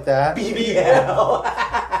 stuff like that. BBL.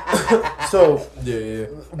 So Yeah.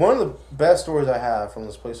 one of the best stories I have from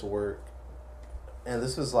this place of work, and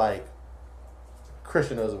this is like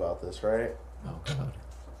Christian knows about this, right? Oh god.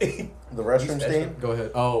 The restroom special. stain. Go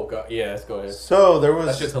ahead. Oh god. Yes. Go ahead. So there was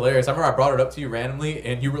That's just hilarious. I remember I brought it up to you randomly,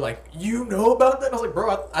 and you were like, "You know about that?" And I was like,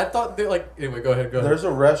 "Bro, I thought they like." Anyway, go ahead. there's a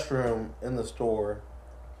restroom in the store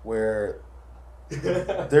where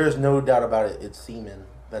there's no doubt about it. It's semen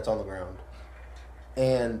that's on the ground,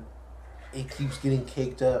 and it keeps getting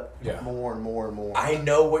caked up more and more and more. I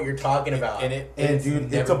know what you're talking about. And And dude,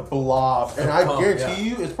 it's a never- blob, and I Pump, guarantee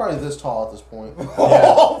you, it's probably this tall at this point. Yeah.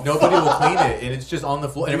 Nobody will clean it, and it's just on the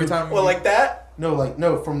floor. And every time, well, like that.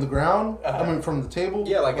 No, from the ground. Uh-huh. I mean, from the table.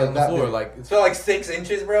 yeah, like on the that floor, big. like So like 6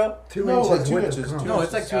 inches, bro. 2 No, inches. like 2 width of inches, cum. no,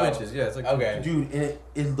 it's like 2 Oh. inches. Yeah, it's like Okay. Dude, and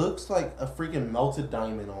it looks like a freaking melted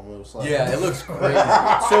diamond almost. Like, Yeah, it looks crazy.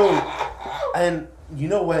 So, and you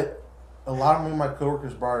know what? A lot of me and my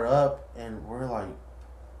coworkers brought it up, and we're like,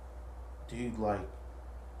 dude, like,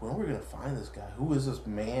 when are we gonna find this guy? Who is this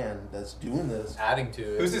man that's doing this? Adding to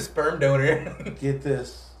it. Who's his sperm donor? Get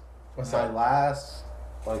this. What's My up? last,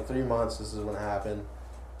 3 months, this is when it happened.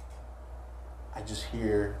 I just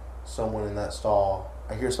hear someone in that stall.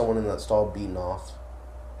 I hear someone in that stall beating off.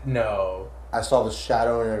 No. I saw the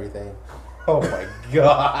shadow and everything. Oh my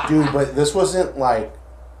god. Dude, but this wasn't like,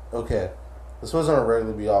 okay, this wasn't a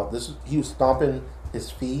regular beat off. He was stomping his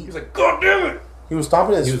feet. He was like, God damn it. He was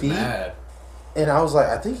stomping his He was feet. mad. And I was like,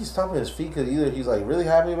 I think he's stomping his feet because either he's like really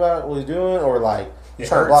happy about what he's doing or like he's It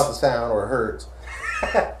trying to hurts. block the sound or it hurts.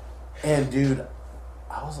 And dude,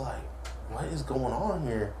 I was like, what is going on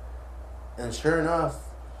here? And sure enough,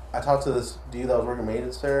 I talked to this dude that was working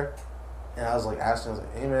maintenance there, and I was like asking, I was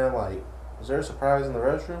like, hey man, like, is there a surprise in the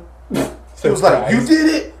restroom? He was like, you did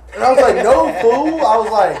it? And I was like, no, fool. I was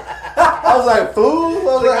like, fool.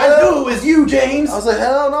 I was like, I hell. knew it was you, James. I was like,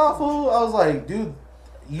 hell no, fool. I was like, dude,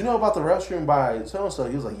 you know about the restroom by so and so?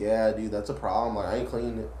 He was like, yeah, dude, that's a problem. Like, I ain't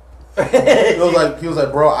cleaned it. He was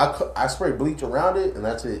like, bro, I spray bleach around it, and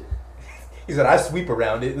that's it. He said, I sweep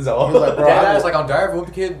around it. Is all. He was like, bro, Dad, I was like on Diary of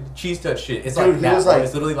a Kid, cheese touch shit. It's Dude, like he that. was Bro. like-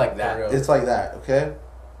 It's literally like that. For real. it's like that, okay?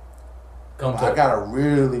 Come to I got a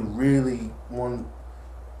really, really one.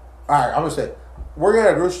 All right, I'm gonna say, working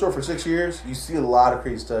at a grocery store for 6 years, you see a lot of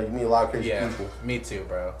crazy stuff. You meet a lot of crazy Yeah, people. me too,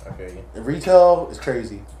 bro. I feel you. And retail is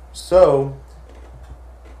crazy. So,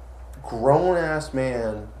 grown ass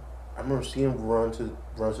man, I remember seeing him run to the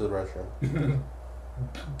restroom.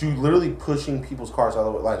 dude, literally pushing people's cars out of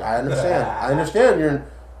the way. Like, I understand. You're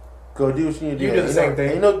go do what you need to do. You do the same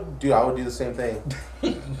thing. Dude, I would do the same thing.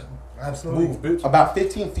 Absolutely. About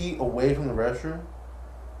 15 feet away from the restroom,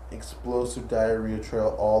 explosive diarrhea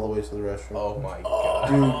trail all the way to the restroom. Oh my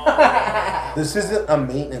god. Dude, this isn't a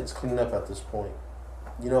maintenance cleanup at this point.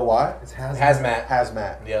 You know why? It's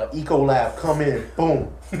Hazmat. Yep. Eco Lab, come in,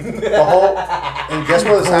 boom. The whole, and guess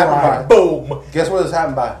where this happened by? Boom. Guess where this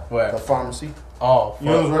happened by? Where? The pharmacy. Oh, You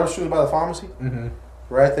know those restrooms by the pharmacy? Mm-hmm.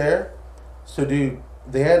 Right there. So, dude,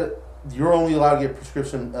 you're only allowed to get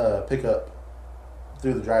prescription pickup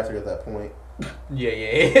through the drive-thru at that point. Yeah.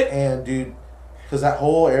 And, dude, because that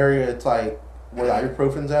whole area, it's like where the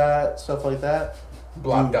ibuprofen's at, stuff like that.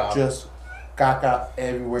 Blocked Dude, off. Just caca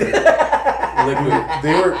everywhere. Liquid.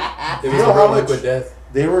 They were. It You was know a how real much liquid death.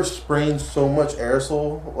 they were spraying so much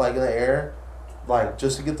aerosol like in the air, like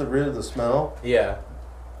just to get rid of the smell. Yeah.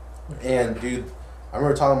 And dude, I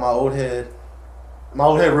remember talking to my old head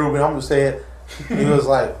Ruben. I'm gonna say it. He was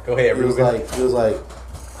like, Go ahead, he was Ruben. like,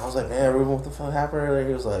 I was like, man, Ruben, what the fuck happened earlier?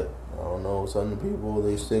 He was like, I don't know, some people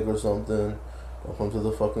they sick or something. Don't come to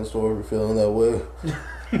the fucking store if you're feeling that way.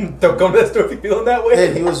 Don't come to the store if you're feeling that way.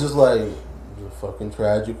 And he was just like, it's a fucking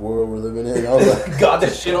tragic world we're living in. I was like, God,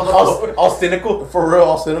 that shit on the floor. All cynical. for real,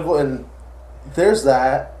 all cynical. And there's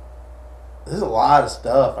that. There's a lot of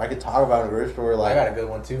stuff I could talk about in a grocery store. Like, I got a good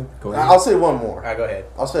one too. Go ahead. I'll say one more. Alright, go ahead.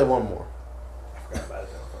 I'll say one more. I forgot about it.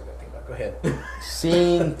 Go ahead.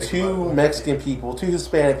 Seeing two Mexican people, two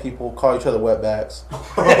Hispanic people call each other wetbacks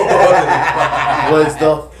was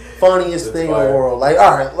the funniest thing in the fire. world. Like,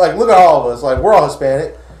 all right, like look at all of us. Like, we're all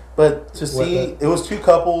Hispanic, but to see Wetback. it was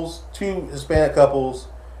two Hispanic couples.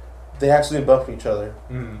 They actually bumped each other,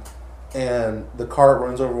 and the cart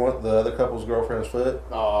runs over the other couple's girlfriend's foot.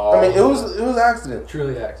 Oh. I mean, it was an accident.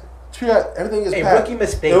 Truly accident. Everything is Hey, packed. rookie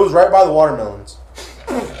mistake. It was right by the watermelons.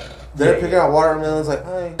 They're Yeah, picking out watermelons. Like,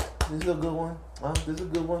 hey, this is a good one. Oh, this is a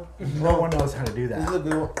good one. No one knows how to do This is a that.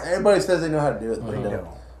 good one. Everybody says they know how to do it, but they They don't.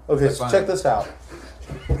 don't. Okay, That's so fine. check this out.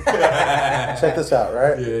 Check this out,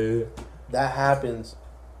 right? Yeah. That happens,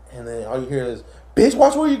 and then all you hear is, "Bitch,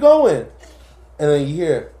 watch where you going," and then you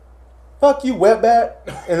hear, "Fuck you, wetback,"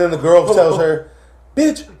 and then the girl tells her,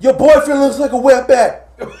 "Bitch, your boyfriend looks like a wetback."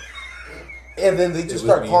 And then they just was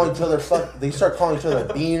start me. calling each other They start calling each other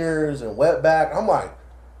beaners and wetback. I'm like,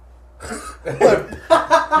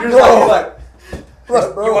 You're just like,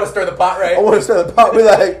 bro, you want to stir the pot, right? I want to start the pop. Be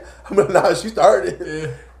like, I'm like, nah, she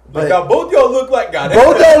started. But Now both y'all look like God.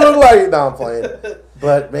 both y'all look like it. No, I'm playing.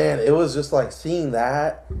 But man, it was just like seeing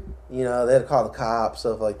that. You know, they had to call the cops,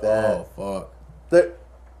 stuff like that. Oh fuck.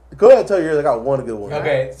 Go ahead and tell yours. I got one good one.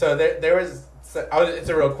 Okay, so there was. So it's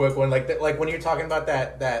a real quick one. Like when you're talking about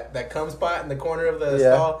that cum spot in the corner of the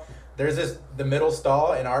Yeah. stall. There's the middle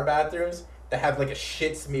stall in our bathrooms that have like a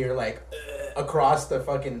shit smear like across the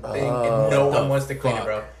fucking thing, and no one wants to clean it, fuck?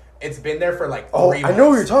 bro. It's been there for like 3 Oh, months. I know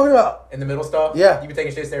what you're talking about. In the middle stall. Yeah. You be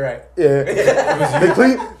taking shit, stay right. Yeah. They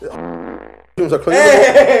clean. Are clean.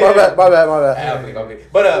 Hey! My bad.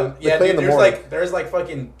 But yeah, clean in dude, the morning. there's like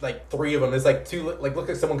fucking like 3 of them. There's like 2. Like look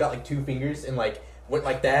like someone got like 2 fingers and like went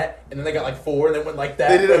like that, and then they got like 4 and then went like that.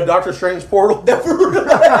 They did a Doctor Strange portal.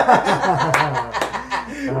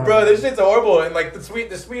 Bro, this shit's horrible. And like the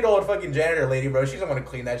sweet old fucking janitor lady, bro, she doesn't want to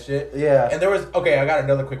clean that shit. Yeah. And there was I got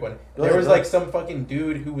another quick one. Go There ahead, was go like ahead. some fucking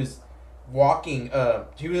dude who was walking.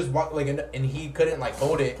 He was just walking like, and he couldn't like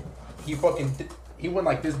hold it. He fucking he went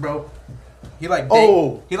like this, bro. He like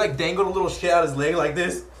he like dangled a little shit out his leg like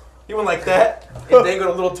this. He went like that and dangled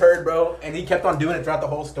a little turd, bro. And he kept on doing it throughout the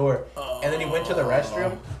whole store. And then he went to the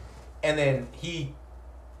restroom, and then he.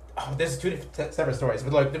 Oh, this is 2 separate stories,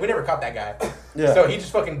 but like we never caught that guy. Yeah. So he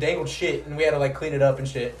just fucking dangled shit, and we had to like clean it up and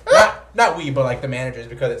shit. Not we, but like the managers,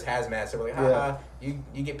 because it's hazmat. So we're like, Yeah.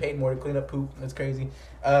 you get paid more to clean up poop. That's crazy.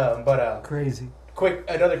 Crazy.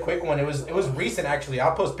 Another quick one. It was recent actually.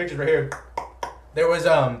 I'll post pictures right here. There was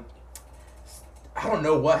I don't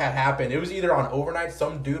know what had happened. It was either on overnight.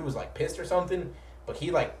 Some dude was like pissed or something, but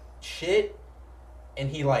he like shit, and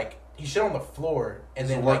he shit on the floor, and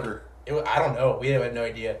then like worker. I don't know. We had no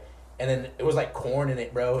idea. And then it was like corn in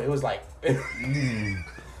it, bro. It was like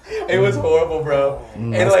it was horrible, bro.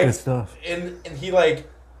 And That's like good stuff. and he like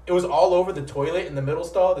it was all over the toilet in the middle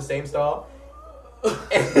stall, the same stall.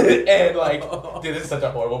 and like, dude, this is such a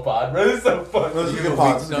horrible pod, bro. This is so fucking. This is a good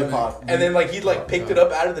pod. This is a good pod. And then like he like picked it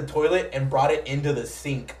up out of the toilet and brought it into the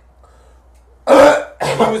sink.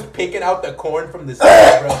 And he was picking out the corn from the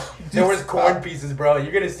side, bro. There was corn pieces, bro.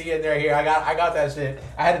 You're gonna see it there. Here, I got that shit.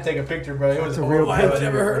 I had to take a picture, bro. It was a real horrible. picture. I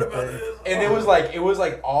never heard about this. And it was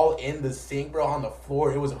like all in the sink, bro, on the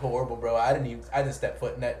floor. It was horrible, bro. I didn't step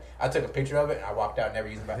foot in that. I took a picture of it and I walked out and never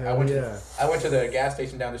used the bathroom. I went to the gas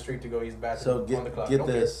station down the street to go use the bathroom. So on the clock. get Don't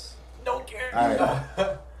this. Care. Don't care. All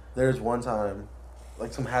right. There's one time,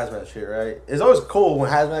 like some hazmat shit, right? It's always cool when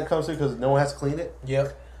hazmat comes through because no one has to clean it.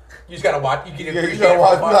 Yep. You just gotta watch. You Yeah, you gotta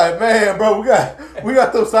watch. Be like, man, bro, we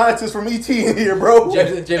got those scientists from ET in here, bro.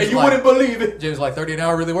 James and you like, wouldn't believe it. James like 30 an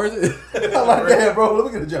hour really worth it. I'm like, damn, bro, let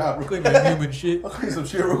me get a job. Real Clean quick. that human shit. I'll clean some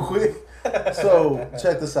shit real quick. So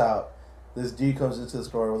check this out. This dude comes into the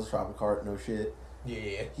store with a shopping cart, no shit.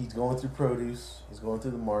 Yeah. He's going through produce. He's going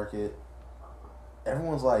through the market.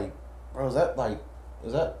 Everyone's like, bro, is that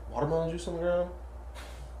watermelon juice on the ground?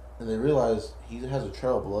 And they realize he has a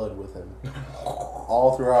trail of blood with him.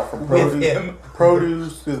 All throughout, from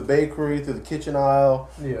produce through the bakery, through the kitchen aisle,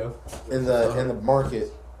 Yeah. in the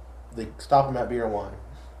market. They stop him at beer and wine.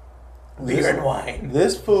 Beer and wine.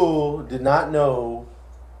 This fool did not know.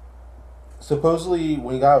 Supposedly,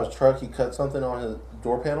 when he got out of his truck, he cut something on his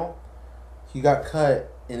door panel. He got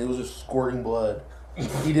cut, and it was just squirting blood.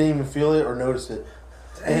 He didn't even feel it or notice it.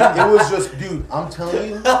 And it was just, dude, I'm telling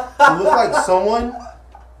you, it looked like someone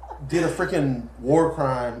did a freaking war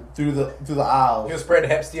crime through the aisles. He was spreading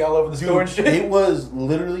Hep C all over the store and shit. It was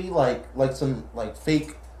literally like some like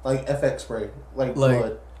fake like FX spray, like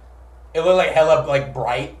blood. It looked like hella like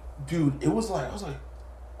bright. Dude, it was like, I was like,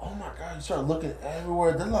 oh my god! You start looking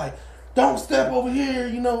everywhere. They're like, don't step over here.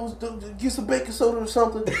 You know, get some baking soda or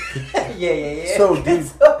something. Yeah. So dude,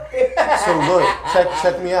 so look,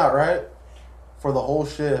 check me out, right? For the whole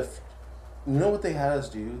shift, you know what they had us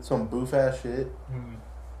do? Some boof ass shit.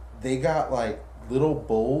 They got like little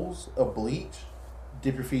bowls of bleach.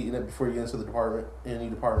 Dip your feet in it before you get into the department. Any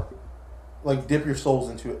department, like dip your soles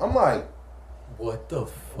into it. I'm like, What the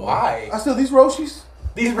fuck? Why? I said these Roshis.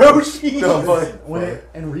 These Roshis. No, but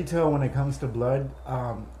In retail, when it comes to blood,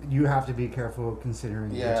 you have to be careful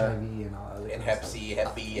considering Yeah. HIV and all that. And Hep C,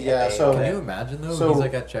 Hep B, Hep Yeah, A, so- all Can that. you imagine though? So- He's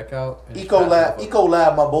like at checkout. And just Eco passes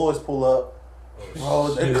Lab, my boys pull up.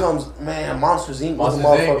 Oh, there shit. comes Monsters Inc. Monsters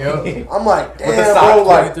with a Inc., motherfucker. yo. I'm like, the damn, sock, bro.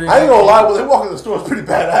 Like, I 23, ain't gonna lie, when they walk in the store, it's pretty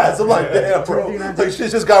badass. I'm like, damn, bro. Like, shit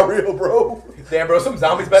just got real, bro. Damn, bro, some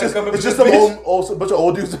zombies better come in It's with just this some bitch. bunch of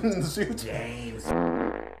old dudes in the suits. James.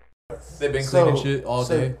 They've been cleaning shit all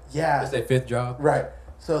day. Yeah, It's their fifth job. right.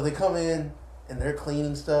 So they come in and they're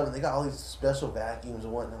cleaning stuff, and they got all these special vacuums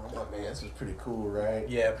and whatnot. I'm like, man, this is pretty cool, right?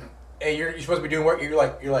 Yeah. Hey, you're supposed to be doing work. You're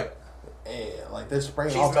like. And like they're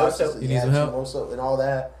spraying She's all types Moso. of You need some help? Moso and all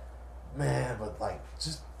that. Man, but like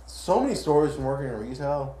just so many stories from working in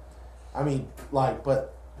retail. I mean, like,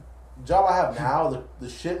 but the job I have now, the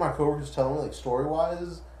shit my coworkers tell me, like story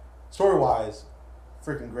wise,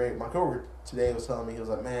 freaking great. My coworker today was telling me, he was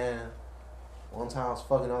like, man, one time I was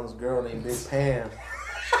fucking on this girl named Big Pam.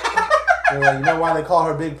 They're like, you know why they call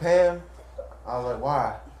her Big Pam? I was like,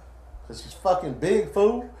 why? Because she's fucking big,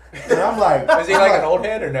 fool. And I'm like, Is he like an old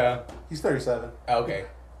head or no? He's 37. Oh, okay.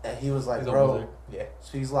 And he was like, He's bro, older. Yeah.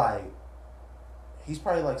 she's like, he's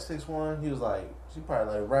probably like 6'1". He was like, she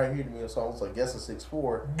probably like right here to me. So I was like, guessing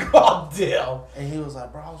 6'4". God damn. And he was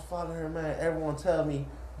like, bro, I was fucking her, man. Everyone tell me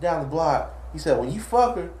down the block. He said, when you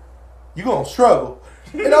fuck her, you gonna struggle.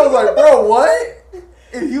 And I was like, bro, what?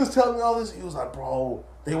 And he was telling me all this. He was like, bro,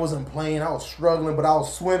 they wasn't playing. I was struggling, but I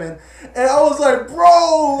was swimming. And I was like,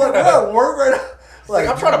 bro, like, we're at work right now. Like,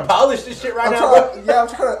 I'm trying to polish this shit right I'm now, trying, bro. yeah, I'm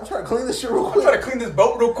trying to clean this shit real I'm quick. trying to clean this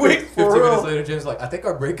boat real quick. 15 For real. minutes later, James is like, I think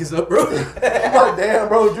our break is up, bro. I'm like, damn,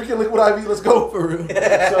 bro, drink your liquid IV. Let's go. For real.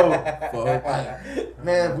 So, Fuck. like,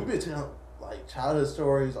 man, we've been telling like childhood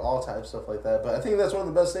stories, all types of stuff like that. But I think that's one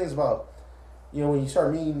of the best things about, you know, when you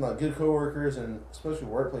start meeting like good coworkers and especially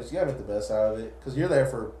workplace, you gotta make the best out of it because you're there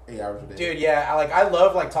for 8 hours a day. Dude, yeah, I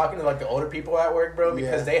love like talking to like the older people at work, bro,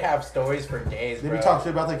 because Yeah. they have stories for days, They bro. be talking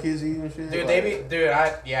shit about their kids eating and shit. Dude,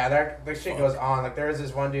 like, their shit goes on. Like there was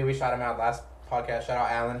this one dude, we shot him out last podcast. Shout out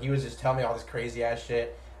Alan. He was just telling me all this crazy ass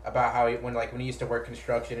shit about how when he used to work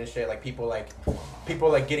construction and shit, like people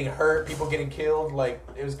getting hurt, people getting killed. Like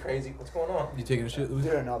it was crazy. What's going on? You taking a shit, Louis?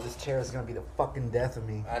 Dude, no, this chair is gonna be the fucking death of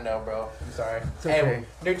me. I know, bro. I'm sorry. It's Hey, okay.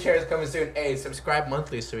 new chairs coming soon. Hey, subscribe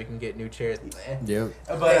monthly so we can get new chairs. Yep.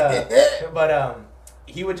 But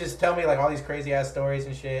he would just tell me like all these crazy ass stories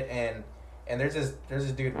and shit, and there's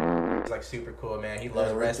this dude who's like super cool, man. He loves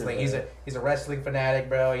Yeah, Richard, wrestling. yeah. He's a wrestling fanatic,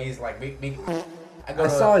 bro. He's like me. I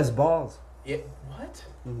saw his balls. Yeah. What?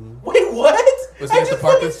 Mm-hmm. Wait, what? Was he I at the just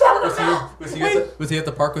park? fucking saw Was him. he at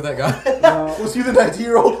the park with that guy? No, Was he the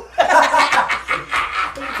 19-year-old?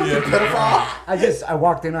 Pedophile. I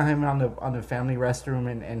walked in on him on the family restroom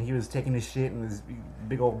and he was taking his shit and his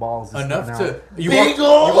big old balls. just Enough sticking to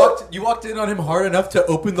out. you walked in on him hard enough to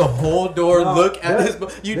open the whole door, No, look at that-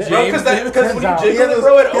 his you that- James Because when you Turns out- jiggle it,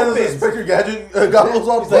 bro, it He had those opens. Inspector Gadget goggles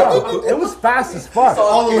on. Bro, it was fast as fuck.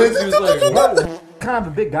 All the links. He was like, Bro, kind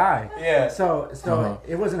of a big guy. Yeah. So Uh-huh.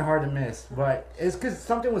 it wasn't hard to miss, but it's because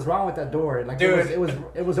something was wrong with that door. Like Dude. it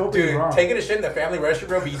was opening Dude, wrong. taking a shit in the family restroom,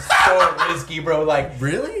 bro, be so risky, bro. Like,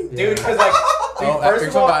 really? dude, because like, dude, Oh, first you're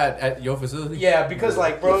of talking all, about at your facility? yeah, because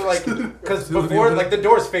like, bro, like, because before, like, the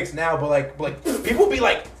door's fixed now, but like people be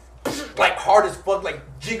like hard as fuck, like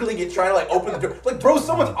jiggling it, trying to like open the door. Like, bro,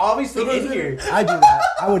 someone's obviously in here. I do that.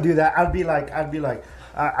 I would do that. I'd be like,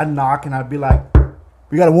 I'd knock and I'd be like,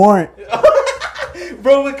 we got a warrant.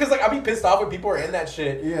 Bro, because like I'd be pissed off when people are in that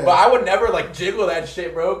shit. Yeah. But I would never like jiggle that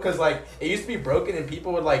shit, bro. Because like it used to be broken and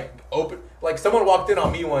people would like open. Like someone walked in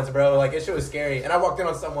on me once, bro. Like it shit was scary, and I walked in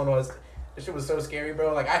on someone once. This shit was so scary,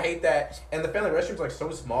 bro. Like I hate that. And the family restroom's like so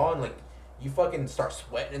small, and like you fucking start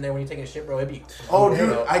sweating in there when you're taking a shit, bro. It'd be. Oh, you dude,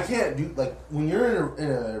 know. I can't do like when you're in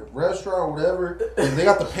a restaurant or whatever. And they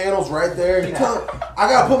got the panels right there. You tell, I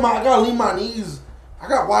gotta lean my knees. I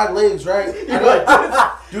got wide legs, right?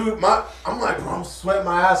 Dude, I'm like, bro, I'm sweating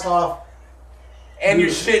my ass off. And you're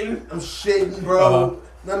shitting. I'm shitting, bro.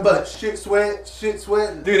 Nothing but shit sweat.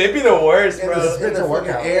 Dude, they'd be the worst, In bro. the, in the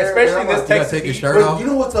workout. fucking air. Especially And in I'm this like, You gotta Texas take your heat. shirt But off. you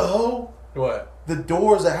know what's a hoe? What? The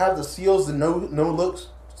doors that have the seals, the no looks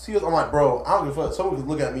seals. I'm like, bro, I don't give a fuck. Someone could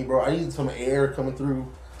look at me, bro. I need some air coming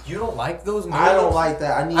through. You don't like those? I don't like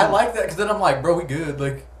that. I like that because then I'm like, bro, we good.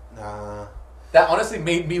 Like Nah. that honestly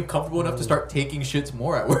made me comfortable enough to start taking shits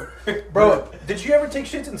more at work. Bro, did you ever take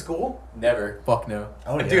shits in school? Never. Fuck no.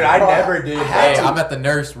 Oh, yeah. Dude, I Bro, never did. Hey, bro. I'm at the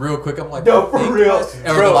nurse real quick. I'm like, No, oh, for thank real.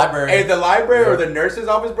 you. Or the library. Hey, the library or Yeah. the nurse's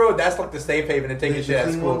office, bro, that's like the safe haven to take a The shit at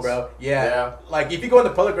clean school, ones? bro. Yeah. Yeah. Like, if you go in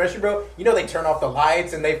the public restroom, bro, you know they turn off the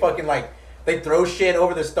lights and they fucking, like, they throw shit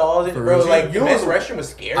over the stalls. And, For bro, real? like, You the know men's what- restroom was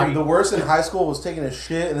scary. The worst in high school was taking a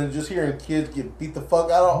shit and then just hearing kids get beat the fuck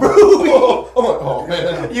out of. Bro, I'm like, oh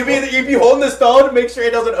man. You be holding the stall to make sure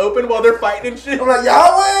it doesn't open while they're fighting and shit. I'm like,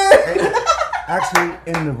 Yahweh. Actually,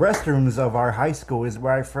 in the restrooms of our high school is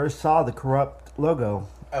where I first saw the corrupt logo.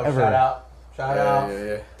 Oh, ever. shout out. Shout out. Yeah.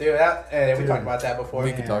 Dude, we Dude. talked about that before.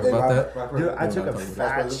 We can talk Hey, about my- that. my- Dude, I took a my-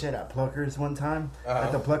 fat shit at Pluckers one time. Uh-huh.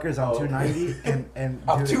 At the Pluckers on Oh. 290, and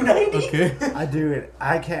Oh, dude, 290? Okay. I do it.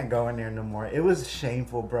 I can't go in there no more. It was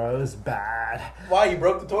shameful, bro. It was bad. Why, you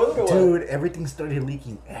broke the toilet or what? Dude, everything started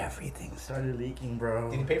leaking. Everything started leaking,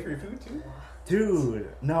 bro. Did you pay for your food, too? Dude,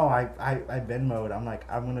 no, I Venmo'd. I'm like,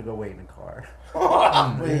 I'm gonna go wait in the car.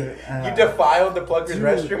 Wait, You defiled the Pluckers Dude,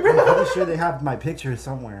 restroom? I'm pretty sure they have my picture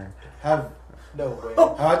somewhere. have No way.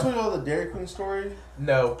 I told you all the Dairy Queen story?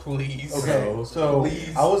 No, please. Okay, No. so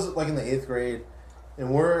Please. I was like in the 8th grade,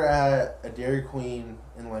 and we're at a Dairy Queen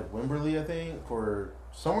in like Wimberley, I think, or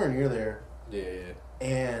somewhere near there. Yeah.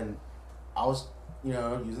 And I was,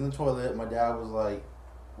 using the toilet. My dad was like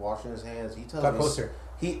washing his hands. He tells Talk me closer.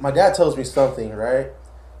 My dad tells me something, right?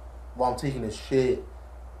 While I'm taking a shit.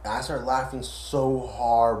 And I started laughing so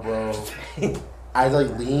hard, bro. I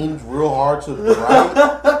like leaned real hard to the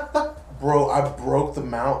right. Bro, I broke the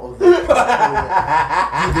mount of the toilet.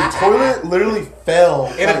 Dude, the toilet literally fell.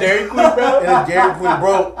 In a Dairy Queen, bro? In a Dairy Queen,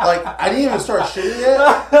 bro. Like, I didn't even start shitting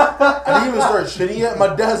yet.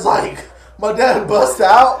 My dad bust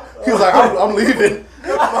out. He was like, I'm leaving.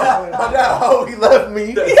 My dad, he left me.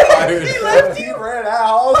 He ran out.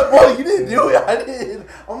 I was like, boy, you didn't do it. I did.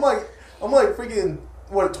 I'm like freaking,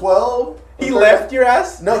 12? He left your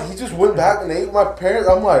ass? No, he just went back and ate my parents.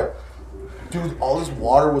 I'm like, dude, all this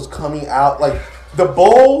water was coming out. Like, the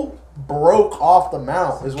bowl broke off the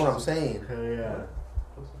mount, is what I'm saying. Yeah.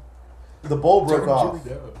 The bowl broke off.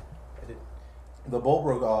 The bowl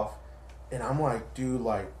broke off. And I'm like, dude,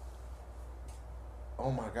 like,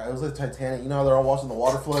 oh my God. It was like Titanic. You know how they're all watching the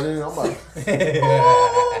water flood in? I'm like,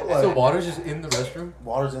 So water's just in the restroom?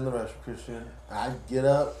 water's in the restroom, Christian. I get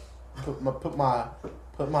up, put my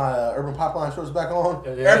Urban Pipeline shorts back on.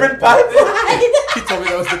 Urban Pipeline? He told me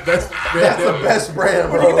that was the best brand. That's the best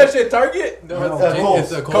brand, Where do you bro. get that shit? Target? No, No,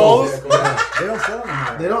 it's a Kohl's. Kohl's. Yeah, they don't sell them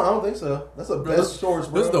anymore. They don't. I don't think so. That's the Bro, best shorts,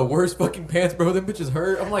 bro. Those are the worst fucking pants, bro. Them bitches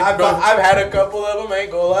hurt. I'm like, I've bro. had a couple of them, I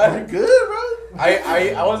ain't gonna lie. You good, bro?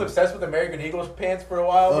 I was obsessed with American Eagles pants for a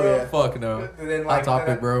while, Oh, bro. yeah. Fuck no. And then, Hot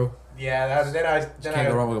topic, bro. Yeah, then I Can't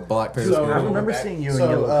go wrong with a black pair of So- I skills. remember back. seeing you in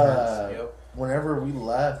yellow pants. Yep. Whenever we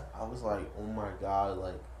left, I was like, oh my God,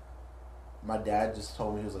 like, my dad just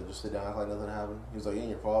told me, he was like, just sit down, act like nothing happened. He was like, it ain't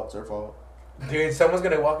your fault, it's her fault. Dude, someone's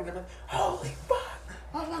gonna walk in there and be like, holy fuck.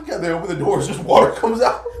 Oh my god! They open the doors, just water comes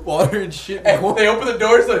out. Water and shit. Hey, they open the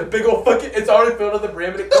doors, like big old fucking. It's already filled to the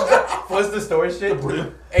brim, and it comes out. Floods the store shit. The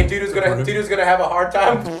brim. Hey, dude was gonna have a hard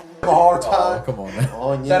time. A hard Oh, time. come on, man.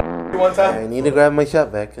 Oh, and That one I time. need to grab my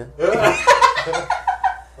shot back. Huh?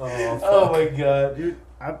 Oh my god, Dude,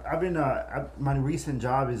 I've been my recent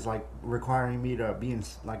job is like requiring me to be in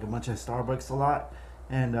like a bunch of Starbucks a lot,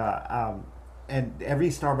 and every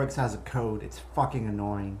Starbucks has a code. It's fucking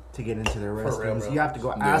annoying to get into their For real, restrooms. bro. You have to go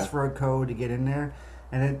Yeah. ask for a code to get in there,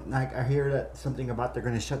 and then like I hear that something about they're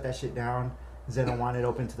gonna shut that shit down because they don't want it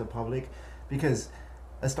open to the public, because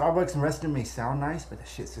a Starbucks restroom may sound nice, but the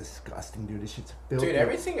shit's disgusting, dude. This shit's filthy. dude!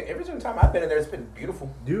 Every single time I've been in there, it's been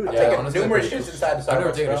beautiful. Dude, I've Yeah, taken honestly, numerous pretty shits cool. inside the Starbucks. I've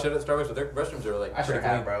never taken bro. a shit at Starbucks, but their restrooms are like I should pretty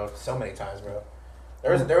have, clean. bro. So many times, bro.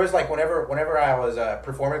 There was like whenever I was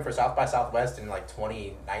performing for South by Southwest in like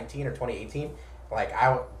 2019 or 2018, like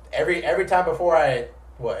every time before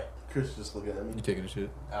Chris just looking at me. You taking a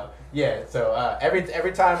shit? yeah. So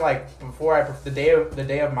every time like before the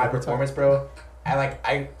day of my performance, bro.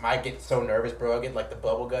 I get so nervous, bro. I get like the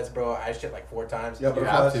bubble guts, bro. I shit like 4 times. Yeah, You but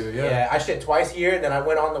have to, yeah. Yeah, I shit twice here. Then I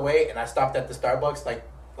went on the way and I stopped at the Starbucks, like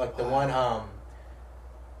the one on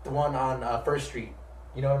First Street.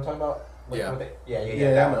 You know what I'm talking about? Yeah. Yeah.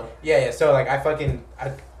 Yeah, that I one. know. Yeah. So like I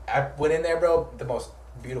went in there, bro. The most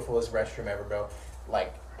beautifulest restroom ever, bro.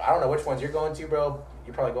 Like I don't know which ones you're going to, bro.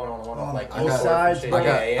 You're probably going on the one on like I East got- Fourth and shit.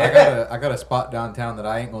 I got a spot downtown that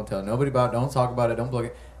I ain't gonna tell nobody about. Don't talk about it. Don't plug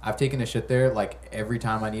it. I've taken a shit there like every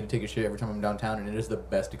time I need to take a shit. Every time I'm downtown, and it is the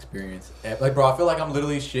best experience. Like, bro, I feel like I'm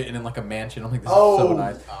literally shitting in like a mansion. I'm like, this is so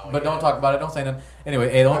nice. Oh, But yeah. don't talk about it. Don't say nothing. Anyway,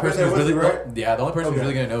 hey, the only I've been person who's there with really you, right? yeah, the only person who's Okay.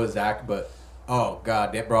 really gonna know is Zach. But oh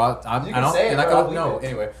god, damn, bro, You I can don't say it, and I bro, I'll don't know. leave it.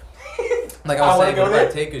 Anyway, like I I was wanna saying, go whenever I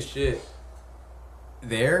there. take a shit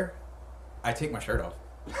there, I take my shirt off.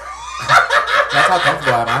 That's how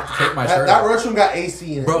comfortable I am. I have to take my shirt That off. restroom got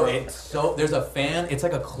AC in it, Bro, it's so there's a fan. It's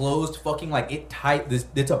like a closed fucking like it tight.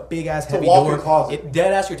 It's a big ass a heavy walk-in door. closet. It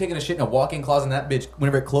dead ass. You're taking a shit in a walk-in closet, and that bitch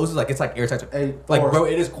whenever it closes, like it's like airtight. Hey, Like Forrest, bro,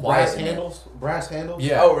 it is quiet. brass in there. handles. Brass handles.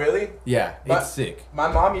 Yeah. Oh really? Yeah, But- it's sick. My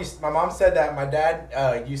mom said that my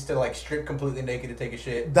dad used to like strip completely naked to take a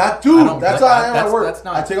shit. That I dude. don't- That's like, how I am that's- at work. that's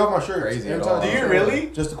not I take off my shirt. crazy every at time. all. Do you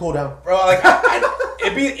really? Just to cool down. Bro, like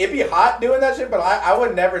it'd be hot doing that shit, but I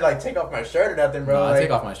would never like take off my shirt or nothing, bro. No, I like,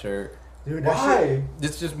 take off my shirt. dude, that shit. Why?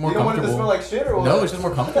 It's just more You don't want it to comfortable. smell like shit or what? No, it's just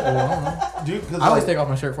more comfortable. I don't know. Dude, because I always take off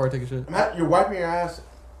my shirt before I take a shit. Matt, you're wiping your ass.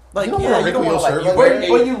 Like You don't yeah, wanna you wrinkle don't want your to like shirt you, like that.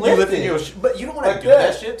 but you you lift lift it. your but you don't want to Like do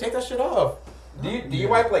that. that shit. Take that shit off. Do you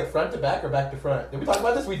wipe like front to back or back to front? Did we talk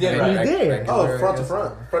about this? We did, Maybe right? We did. regular, Oh, front I to guess.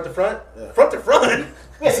 front. Front to front? Yeah. Front to front?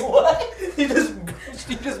 Wait, what? He just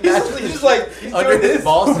naturally he's just like he's under doing his this.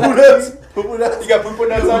 balls. Poo nuts. Poo nuts. You got poo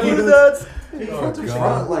nuts on you? nuts. Front to God.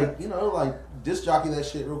 front, like like disc jockey that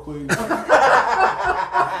shit real quick.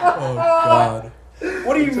 Oh god.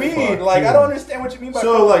 What do you mean? Like I don't understand what you mean by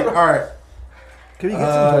So front to like, front. all right, Can we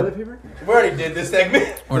get some toilet paper? We already did this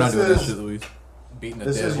segment. We're not This doing this is- shit, Luis. Beating the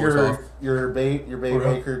this dead is horse off. your babe For real?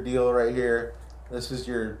 maker deal right here. This is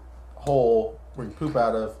your hole where you poop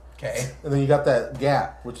out of, Okay. and then you got that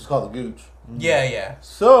gap, which is called the gooch. Yeah.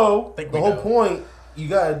 So Think the we whole know. point, you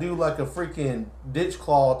gotta do like a freaking ditch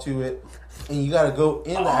claw to it, and you gotta go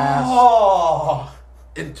in the ass Oh.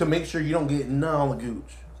 and to make sure you don't get none on the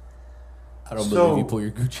gooch. I don't So- believe you pull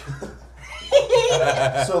your Gucci.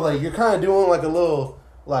 So like you're kind of doing like a little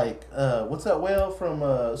like what's that whale from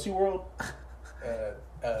SeaWorld?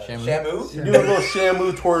 Shamu? Shamu? You're doing a little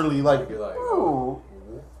shamu twirly like. You're like,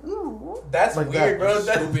 That's Like weird, that. bro.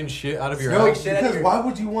 That's, scooping shit out of your No, like ass. shit out of because your- why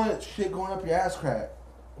would you want shit going up your ass crack?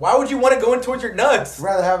 why would you want to go in towards your nuts? I'd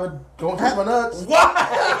rather have it go have my nuts.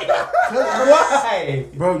 Why? Why?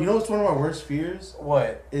 Bro, you know what's one of my worst fears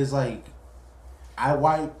What? is like I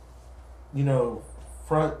wipe,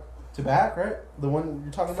 front to back, right? The one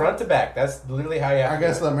you're talking Front about. to back. That's literally how you have I to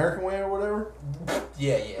guess do the American way or whatever it.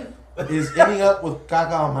 Yeah. is ending up with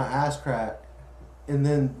caca on my ass crack, and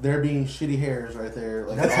then there being shitty hairs right there,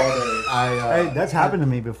 like all day. Hey, that's happened to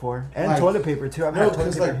me before, and like- toilet paper too. I've No, had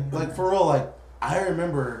toilet because paper. like for real, like I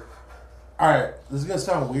remember. All right, this is gonna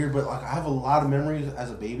sound weird, but like I have a lot of memories as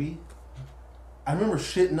a baby. I remember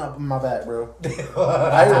shitting up in my back, bro.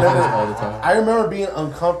 I remember all the time. I remember being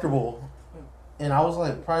uncomfortable, and I was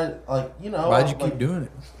like, probably like Why'd you like, keep doing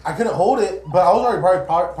it? I couldn't hold it, but I was already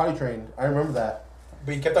probably potty trained. I remember that.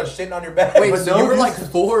 But you kept on shitting on your back. Wait, But so no, you were this- like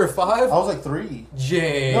 4 or 5? I was like 3.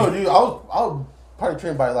 Jay. No, dude, I was potty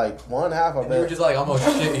trained by like 1.5. I And you were bet. just like, I'm gonna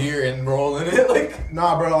shit here and roll in it. Like,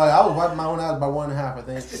 Nah, bro, like I was wiping my own ass by 1.5. I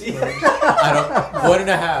think. I don't.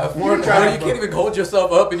 1.5. One Bro, time, you bro. can't even hold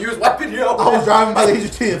yourself up, and you was wiping your. I was driving by the age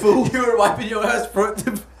of 10, fool. You were wiping your ass front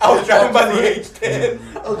to. I was driving by the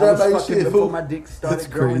H10. I was driving by your fucking shit, before fool. my dick started That's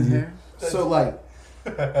growing crazy. hair. So like,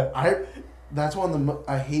 that's one of the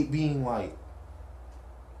I hate being like.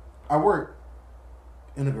 I work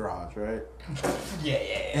in a garage, right? Yeah.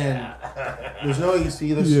 And there's no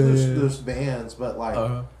AC. There's vans, but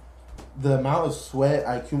like the amount of sweat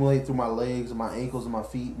I accumulate through my legs and my ankles and my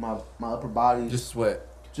feet, my upper body, Just sweat.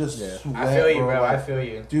 sweat. I feel you, bro. Like, I feel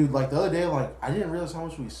you. dude, like the other day, like I didn't realize how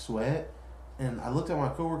much we sweat, and I looked at my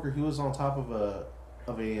coworker. He was on top of a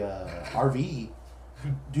RV.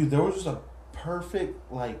 Dude, there was just a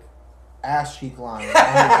perfect like ass cheek line on his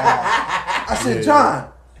ass. I said,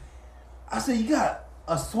 John. I said, you got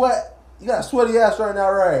a sweaty ass right now,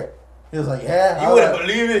 right? He was like, yeah. You wouldn't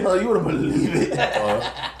believe it. Oh, you wouldn't believe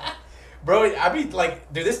it. Bro, I be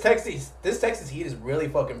like, dude, this Texas heat is really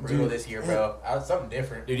fucking brutal this year, bro. Something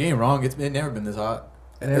different. Dude, you ain't wrong. It's never been this hot.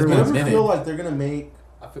 And It's been You a ever minute. feel like they're gonna make?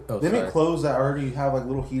 They sorry. make clothes that already have like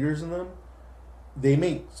little heaters in them. They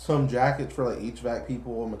make some jackets for like HVAC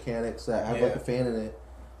people and mechanics that have like a fan in it.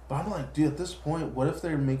 But I'm like, dude, at this point, what if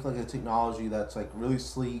they make like a technology that's like really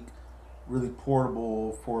sleek, really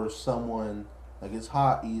portable for someone like it's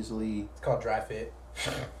hot easily. It's called dry fit.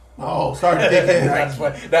 Oh, sorry to dig in. That's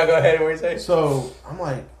what. Now go ahead. What you say? So I'm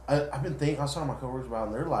like, I've been thinking. I was talking to my coworkers about it,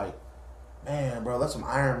 and they're like, man, bro, that's some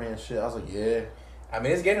Iron Man shit. I was like, yeah. I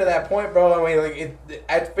mean, it's getting to that point, bro. I mean, like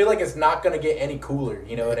I feel like it's not gonna get any cooler.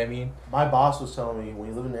 You know what I mean? My boss was telling me when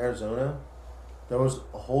you live in Arizona, there was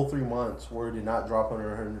a whole 3 months where it did not drop under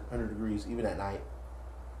 100 degrees, even at night.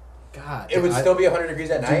 God. It would still be 100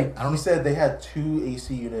 degrees at night. He said they had 2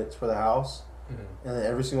 AC units for the house, Mm-hmm. and then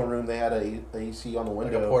every single room they had a AC on the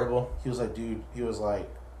window. Like a portable. He was like, dude,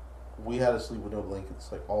 we had to sleep with no blankets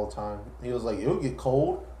like all the time. He was like, it'll get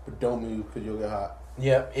cold, but don't move because you'll get hot.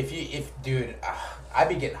 Yeah, dude, I'd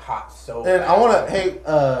be getting hot so. And fast. I want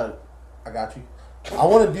to, I got you. I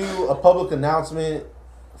want to do a public announcement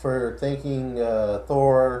for thanking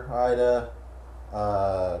Thor, Ida,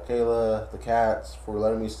 Kayla, the cats for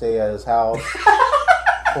letting me stay at his house.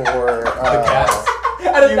 For The cats.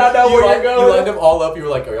 I did not know where you're going. You lined them all up. You were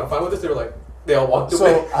like, "Are y'all fine with this?" They were like, they all walked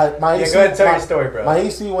away. So my Yeah, AC, go ahead and tell your story, bro. My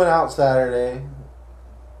AC went out Saturday.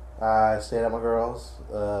 I stayed at my girl's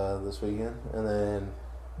this weekend, and then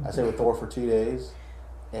I stayed with Thor for 2 days.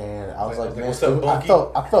 And I was like, man, what's up, dude, Bunky?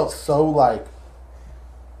 I felt so like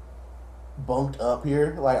bunked up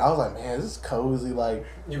here. Like I was like, man, this is cozy. Like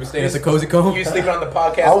You were staying at the cozy cone. You sleeping on the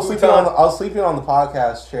podcast? I was sleeping futon? I was sleeping on the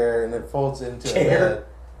podcast chair, and it folds into a Chair? bed.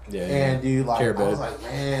 Yeah. And dude, like Chair I was bed. like,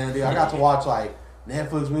 man, dude, I got to watch like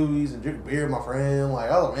Netflix movies and drink a beer with my friend. Like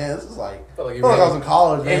I was like, man, this is like, Felt like I you felt like I was were- in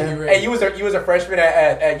college, Yeah, man. you were- Hey, you was a freshman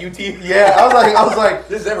at UT. Yeah, I was like,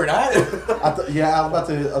 This is every night. I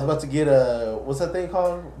was about to get a what's that thing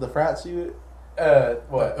called? The frat suit.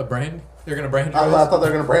 What? A brand? They're gonna brand. I thought they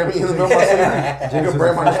were gonna brand me in the middle of my sleeve. They're gonna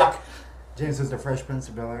brand my neck. James is the Fresh Prince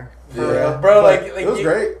of Bel-Air. For real. Bro, But like it was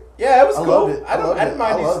great. Yeah, it was I cool. loved it. I didn't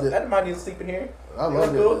mind I loved you. it. I didn't mind you sleeping here. I It was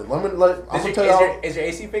loved it. cool. Let me I'm gonna tell y'all. Is your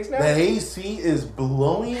AC fixed now? The AC is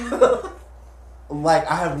blowing like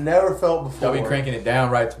I have never felt before. Y'all be cranking it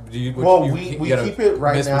down, right? Do you, Well, you, we you keep gotta it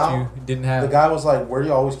right miss what now. you didn't have. The guy was like, "Where do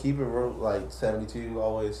you always keep it?" We're like 72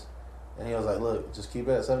 always, and he was like, "Look, just keep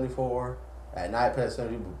it at 74. At night, put it at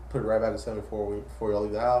 70. Put it right back at 74 before y'all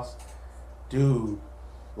leave the house." Dude,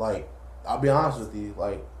 like, I'll be honest with you,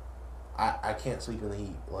 like, I can't sleep in the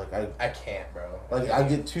heat. Like I can't, bro. like I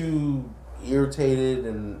get too irritated,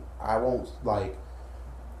 and I won't like.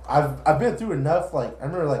 I've been through enough. Like I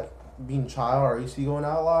remember like being a child, our AC going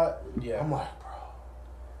out a lot. Yeah. I'm like,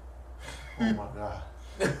 bro, oh my god,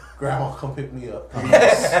 Grandma, come pick me up, please.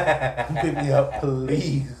 Come pick me up,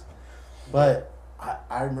 please. But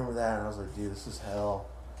I remember that, and I was like, dude, this is hell.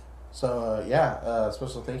 So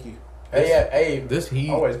special thank you. Hey, This heat,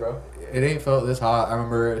 always, bro. it ain't felt this hot. I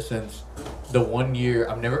remember since the 1 year.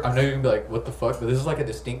 I'm never gonna be like, what the fuck? But this is like a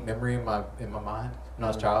distinct memory in my mind when I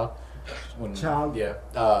was a child. Child? Yeah.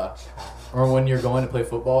 I remember 1 year going to play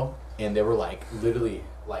football, and they were like, literally,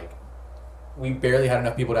 like, we barely had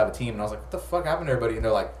enough people to have a team, and I was like, what the fuck happened to everybody? And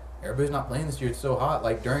they're like, everybody's not playing this year. It's so hot.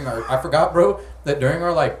 Like I forgot, bro, that during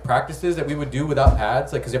our like practices that we would do without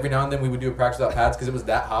pads, like, because every now and then we would do a practice without pads because it was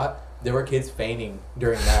that hot. There were kids fainting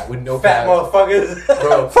during that with no Fat pads. motherfuckers.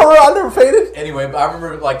 Bro. For real, I never faded. Anyway, but I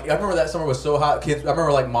remember that summer was so hot. Kids, I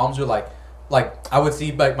remember like moms were like I would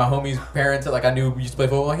see like my homies' parents that like I knew used to play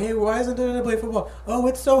football. Like, hey, why isn't there to play football? Oh,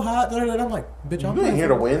 it's so hot. And I'm like, bitch, I'm You ain't playing here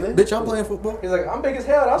to football. win then? Bitch, I'm playing football. He's like, I'm big as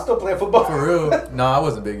hell, and I'm still playing football. For real? No, I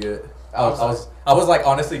wasn't big yet. I was like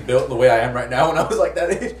honestly built the way I am right now when I was like that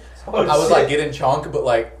age. Oh, I was shit. like getting chonk, but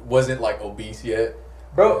like wasn't like obese yet.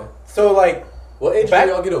 Bro. So like, What age Back-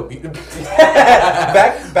 did y'all get obese?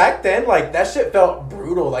 back then, like that shit felt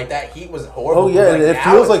brutal. Like that heat was horrible. Oh yeah, Like, it now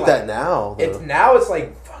feels it's like that now. Though. It's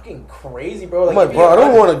like fucking crazy, bro. I'm like, it'd be bro, I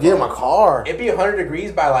don't 100 want to get in my car. It'd be 100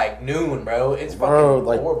 degrees by like noon, bro. It's fucking Bro,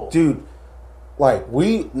 like, horrible. dude, like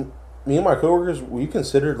me and my coworkers, we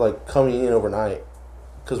considered like coming in overnight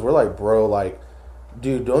because we're like, bro, like,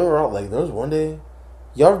 dude, don't get me wrong. Like, there was one day,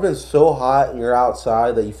 y'all ever been so hot and you're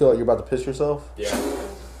outside that you feel like you're about to piss yourself? Yeah.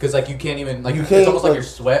 Because like you can't even like You it's can't, almost like like- your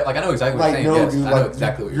sweat. Like I know exactly what Like, you're saying. no, Yes, dude, I know like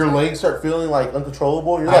exactly what your you're saying. legs start feeling like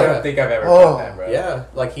uncontrollable. You're I like, don't think I've ever Oh. felt that, bro. Yeah,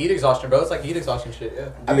 like heat exhaustion, bro. It's like heat exhaustion shit. Yeah.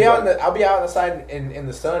 I'll be out on the side in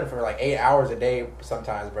the sun for like 8 hours a day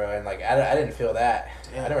sometimes, bro. And like I didn't feel that.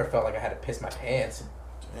 Damn. I never felt like I had to piss my pants.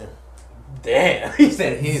 Damn. Damn. He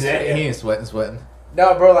said He ain't sweating.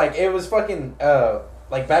 No, bro. Like it was fucking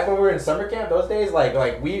like back when we were in summer camp. Those days,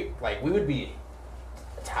 like we would be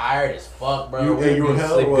tired as fuck, bro. You- you were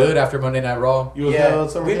hell- Sleep what? good after Monday Night Raw. You was Yeah,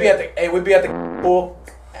 summer we'd be camp? at the pool,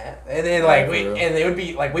 and then like For real. and it would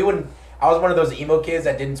be like we wouldn't. I was one of those emo kids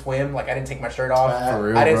that didn't swim. Like I didn't take my shirt off. For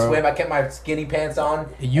real, I didn't bro. swim. I kept my skinny pants on.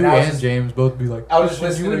 You I was and just- James both be like. I was just "You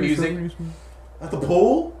listening to wear your music." shirt when you swim?" At the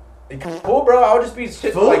pool? Cool, bro. I would just be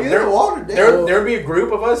shit. Full Like in there, the water, damn. there would be a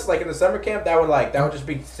group of us like in the summer camp that would just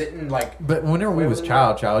be sitting like. But whenever we was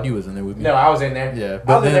child, you was in there with me. No, I was in there. Yeah, I but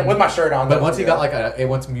was in there then- with my shirt on. But though. once he got like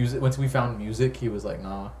once we found music, he was like,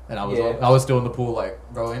 nah, and I was Yeah. I was still in the pool like,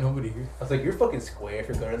 bro, ain't nobody here. I was like, "You're fucking square if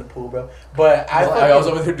you're going in the pool, bro." But I was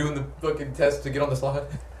over there doing the fucking test to get on the slide.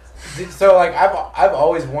 so like I've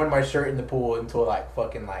always worn my shirt in the pool until like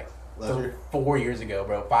fucking like Last year? 4 years ago,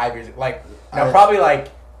 bro. 5 years ago. Like no, I- probably like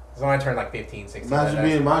when I turned like 15, 16. Imagine like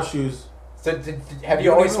being that. in my shoes. So have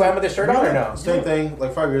you always swam with a shirt on or no? Same thing.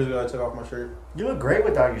 Like 5 years ago, I took off my shirt. You look great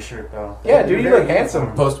without your shirt, though. Yeah, dude, you You're look very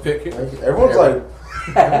handsome. Post pic. Thank you. Everyone's like,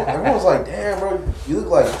 everyone's like, damn, bro, you look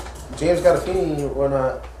like James Gandolfini or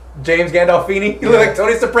not. James Gandolfini, you look like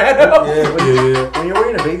Tony Soprano. Yeah. When you're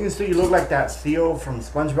wearing a bathing suit, you look like that seal from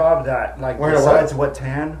SpongeBob that, like, Wearing a decides what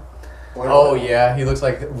tan. Oh yeah, he looks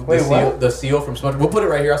like Wait, what? the seal from SpongeBob. We'll put it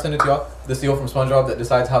right here. I'll send it to y'all. The seal from SpongeBob that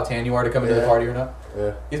decides how tan you are to come into the Yeah. party or not.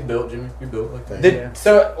 Yeah. He's built, Jimmy. You're built like that. Yeah.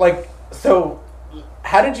 So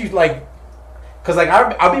how did you like? Cause like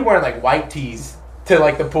I'll be wearing like white tees to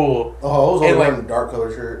like the pool. Oh, I was only And, like- wearing a dark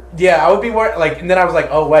color shirt. Yeah, I would be wearing like, and then I was like,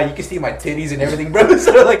 oh wow, you can see my titties and everything, bro.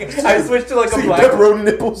 So like, I switched to like a See black. pepperoni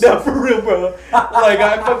nipples. No, for real, bro. Like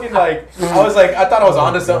I fucking like, I was like, I thought I was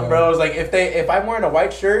onto something, bro. I was like, if I'm wearing a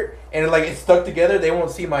white shirt and like it's stuck together, they won't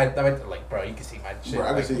see my like, bro. You can see my shit. Bro, I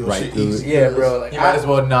can like- see your Right shit through easy. Yeah, bro. Like You might as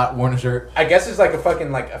well not worn a shirt. I guess it's like a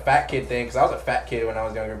fucking like a fat kid thing, cause I was a fat kid when I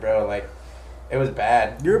was younger, bro. Like, it was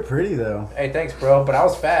bad. You're pretty, though. Hey, thanks, bro. But I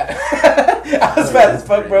was fat. I was fat as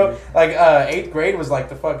fuck, bro. Like, 8th grade was like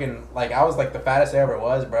the fucking like I was like the fattest I ever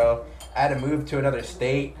was, bro. I had to move to another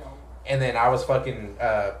state, and then I was fucking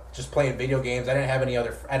just playing video games. I didn't have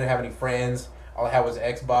any friends. All I had was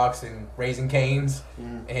Xbox and Raising Canes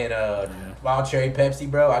and Wild Cherry Pepsi,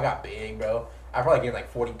 bro. I got big, bro. I probably gained like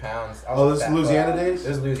 40 pounds. I was Oh, a this is fat Louisiana fuck. days?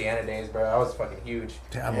 This is Louisiana days, bro. I was fucking huge.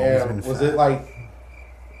 I've Yeah, always been was fat. it like?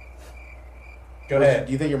 Go ahead.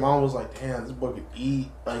 Do you think your mom was like, damn, this boy could eat?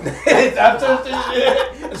 Like,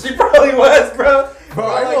 She probably was, bro. bro,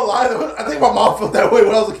 I ain't gonna lie. Though, I think my mom felt that way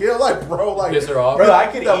when I was a kid. I was like, bro, like, Piss her off. Bro, I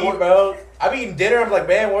could That eat, one- bro. I'm eating dinner. I'm like,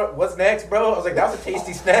 man, what's next, bro? I was like, that was a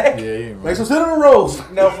tasty snack. Yeah, you make some cinnamon rolls.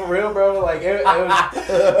 No, for real, bro. Like, it was.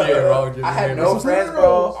 yeah, wrong. Jimmy. I had Yeah, no some friends, cinnamon bro.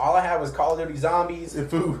 rolls. All I had was Call of Duty Zombies And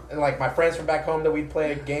food. and like my friends from back home that we'd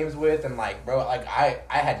play games with, and like, bro, like I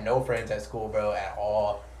had no friends at school, bro, at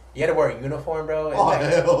all. You had to wear a uniform, bro. And, Oh, like,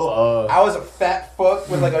 hell. I was a fat fuck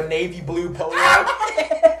with like a navy blue polo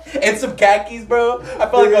and some khakis, bro. I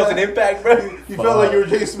felt like I was an impact, bro. You felt like you were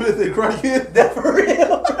Jay Smith and Karate Kid? That for real,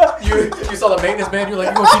 bro. You saw the maintenance man. You're like,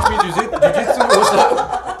 you gonna teach me jujitsu? What's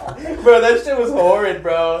up? Bro, that shit was horrid,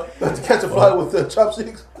 bro. Not to catch a fly with the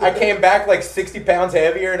chopsticks. I came back like 60 pounds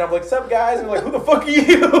heavier, and I'm like, "Sup, guys?" And they're like, "Who the fuck are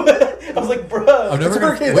you?" I was like, "Bro." I've never. It's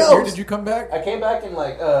Hurricane What year Helms. did you come back? I came back in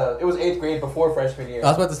like it was 8th grade before freshman year. I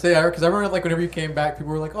was about to say, because I remember like whenever you came back,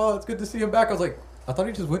 people were like, "Oh, it's good to see him back." I was like, I thought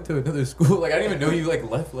he just went to another school. Like I didn't even know you like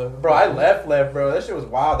left. Bro, I left, bro. That shit was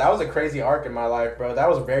wild. That was a crazy arc in my life, bro. That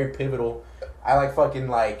was very pivotal. I like fucking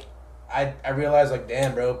like, I realized like,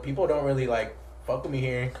 damn, bro, people don't really like fuck with me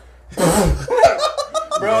here.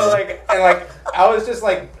 Bro, like, and like, I was just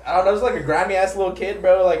like, I don't know, I was like a grimy ass little kid,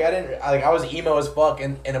 bro. Like, I was emo as fuck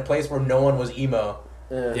in a place where no one was emo.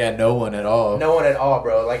 Yeah, no one at all. No one at all,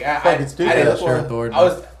 bro. Like, I Fucking stupid. didn't, That's why-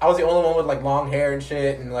 I was the only one with like long hair and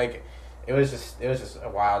shit, and like, it was just a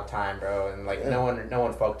wild time, bro. And like, no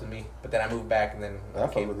one fucked with me. But then I moved back, and then I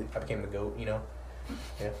fuck with you. I became the GOAT, you know.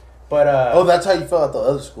 Yeah. But Oh, that's how you felt at the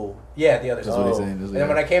other school. yeah, the other That's school. what he's saying. And then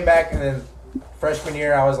when I came back, and then freshman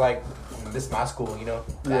year, I was like, this is my school, you know?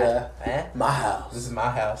 Yeah. My house. This is my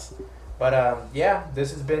house. But yeah,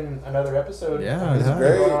 this has been another episode. Yeah, This is yeah.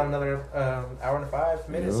 great. Going on another hour and 5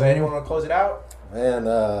 minutes. So Yeah. anyone want to close it out? Man,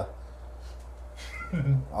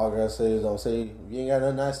 all I gotta say is don't say, if you ain't got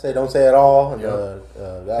nothing nice to say, don't say it all. And, God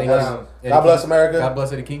Thank bless, you. God bless America. God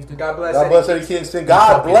bless Eddie Kingston. God bless. God bless Eddie Kingston.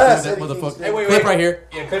 God bless That Eddie motherfucker. Kingston. Hey, wait, Clip wait. right here.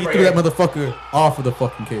 Yeah, clip He right threw here. that motherfucker off of the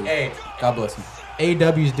fucking cage. Hey, God bless him.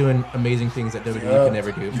 AEW's doing amazing things that WWE can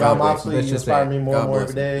never do. John God bless him. Moxley, Let's you just inspire say me it. more God and more bless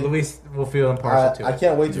every day. Luis will feel impartial to I it.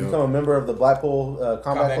 can't wait to Yo. become a member of the Blackpool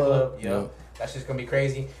Combat Club. Yeah, Yo. that's just gonna be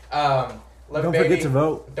crazy. Love Don't baby. forget to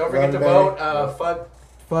vote. Don't forget to Love vote.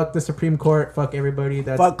 Fuck the Supreme Court. Fuck everybody.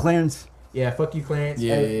 That's Fuck Clarence. yeah. Fuck you, Clarence.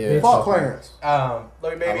 Yeah, Hey, yeah. bitch. Fuck Clarence. Love you,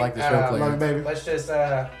 baby. I like the show, Clarence. Love you, baby. Let's just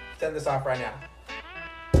send this off right now.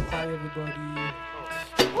 Hi, everybody.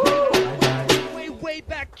 Way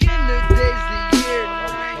back in the days, the year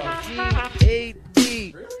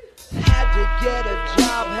 1980. Had to get a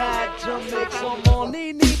job, had to make some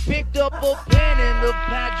money. Picked up a pen and the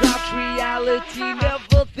pad dropped reality.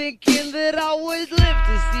 Never thinking that I always live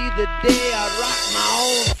to see the day I rock my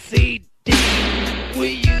own CD. We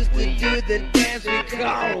used to do the dance we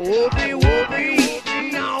call whoopie whoopie.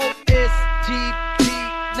 Now it's TP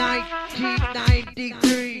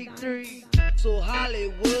 1993. So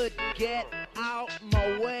Hollywood, get out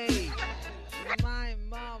my way. My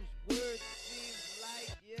mom's words seem like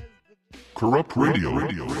yesterday. Corrupt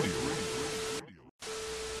Radio.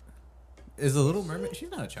 Is the Little Mermaid? She's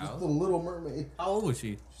not a The child. Little Mermaid. How old was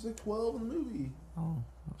she? She's like 12 in the movie. Oh.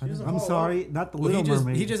 She's I'm sorry, not the Little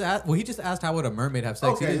Mermaid. He just asked. Well, he just asked how would a mermaid have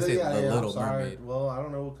sex. Okay, he didn't say yeah, the yeah, Little I'm sorry. Mermaid. Well, I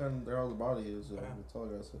don't know what kind of their body is. So that's all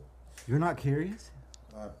I gotta say. You're not curious?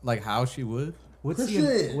 Like how she would? What's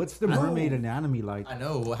Christian, what's the no. mermaid anatomy like? I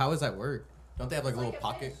know. Well, how does that work? Don't they have like a little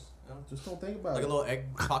pocket, Just don't think about like it. a little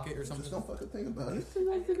egg pocket or something? Just don't fucking think about it. I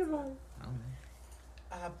don't know.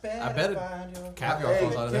 I bet. I bet find your Caviar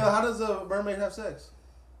falls out of Kayla, there. how does a mermaid have sex?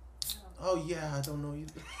 Oh yeah, I don't know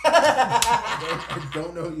either. I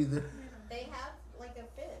don't know either. They have like a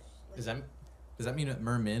fish. Like Does that mean that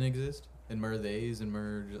mermen exist and mertheys and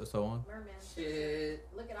so on? merman. Shit.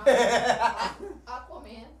 Look at Aquaman.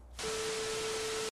 Aquaman.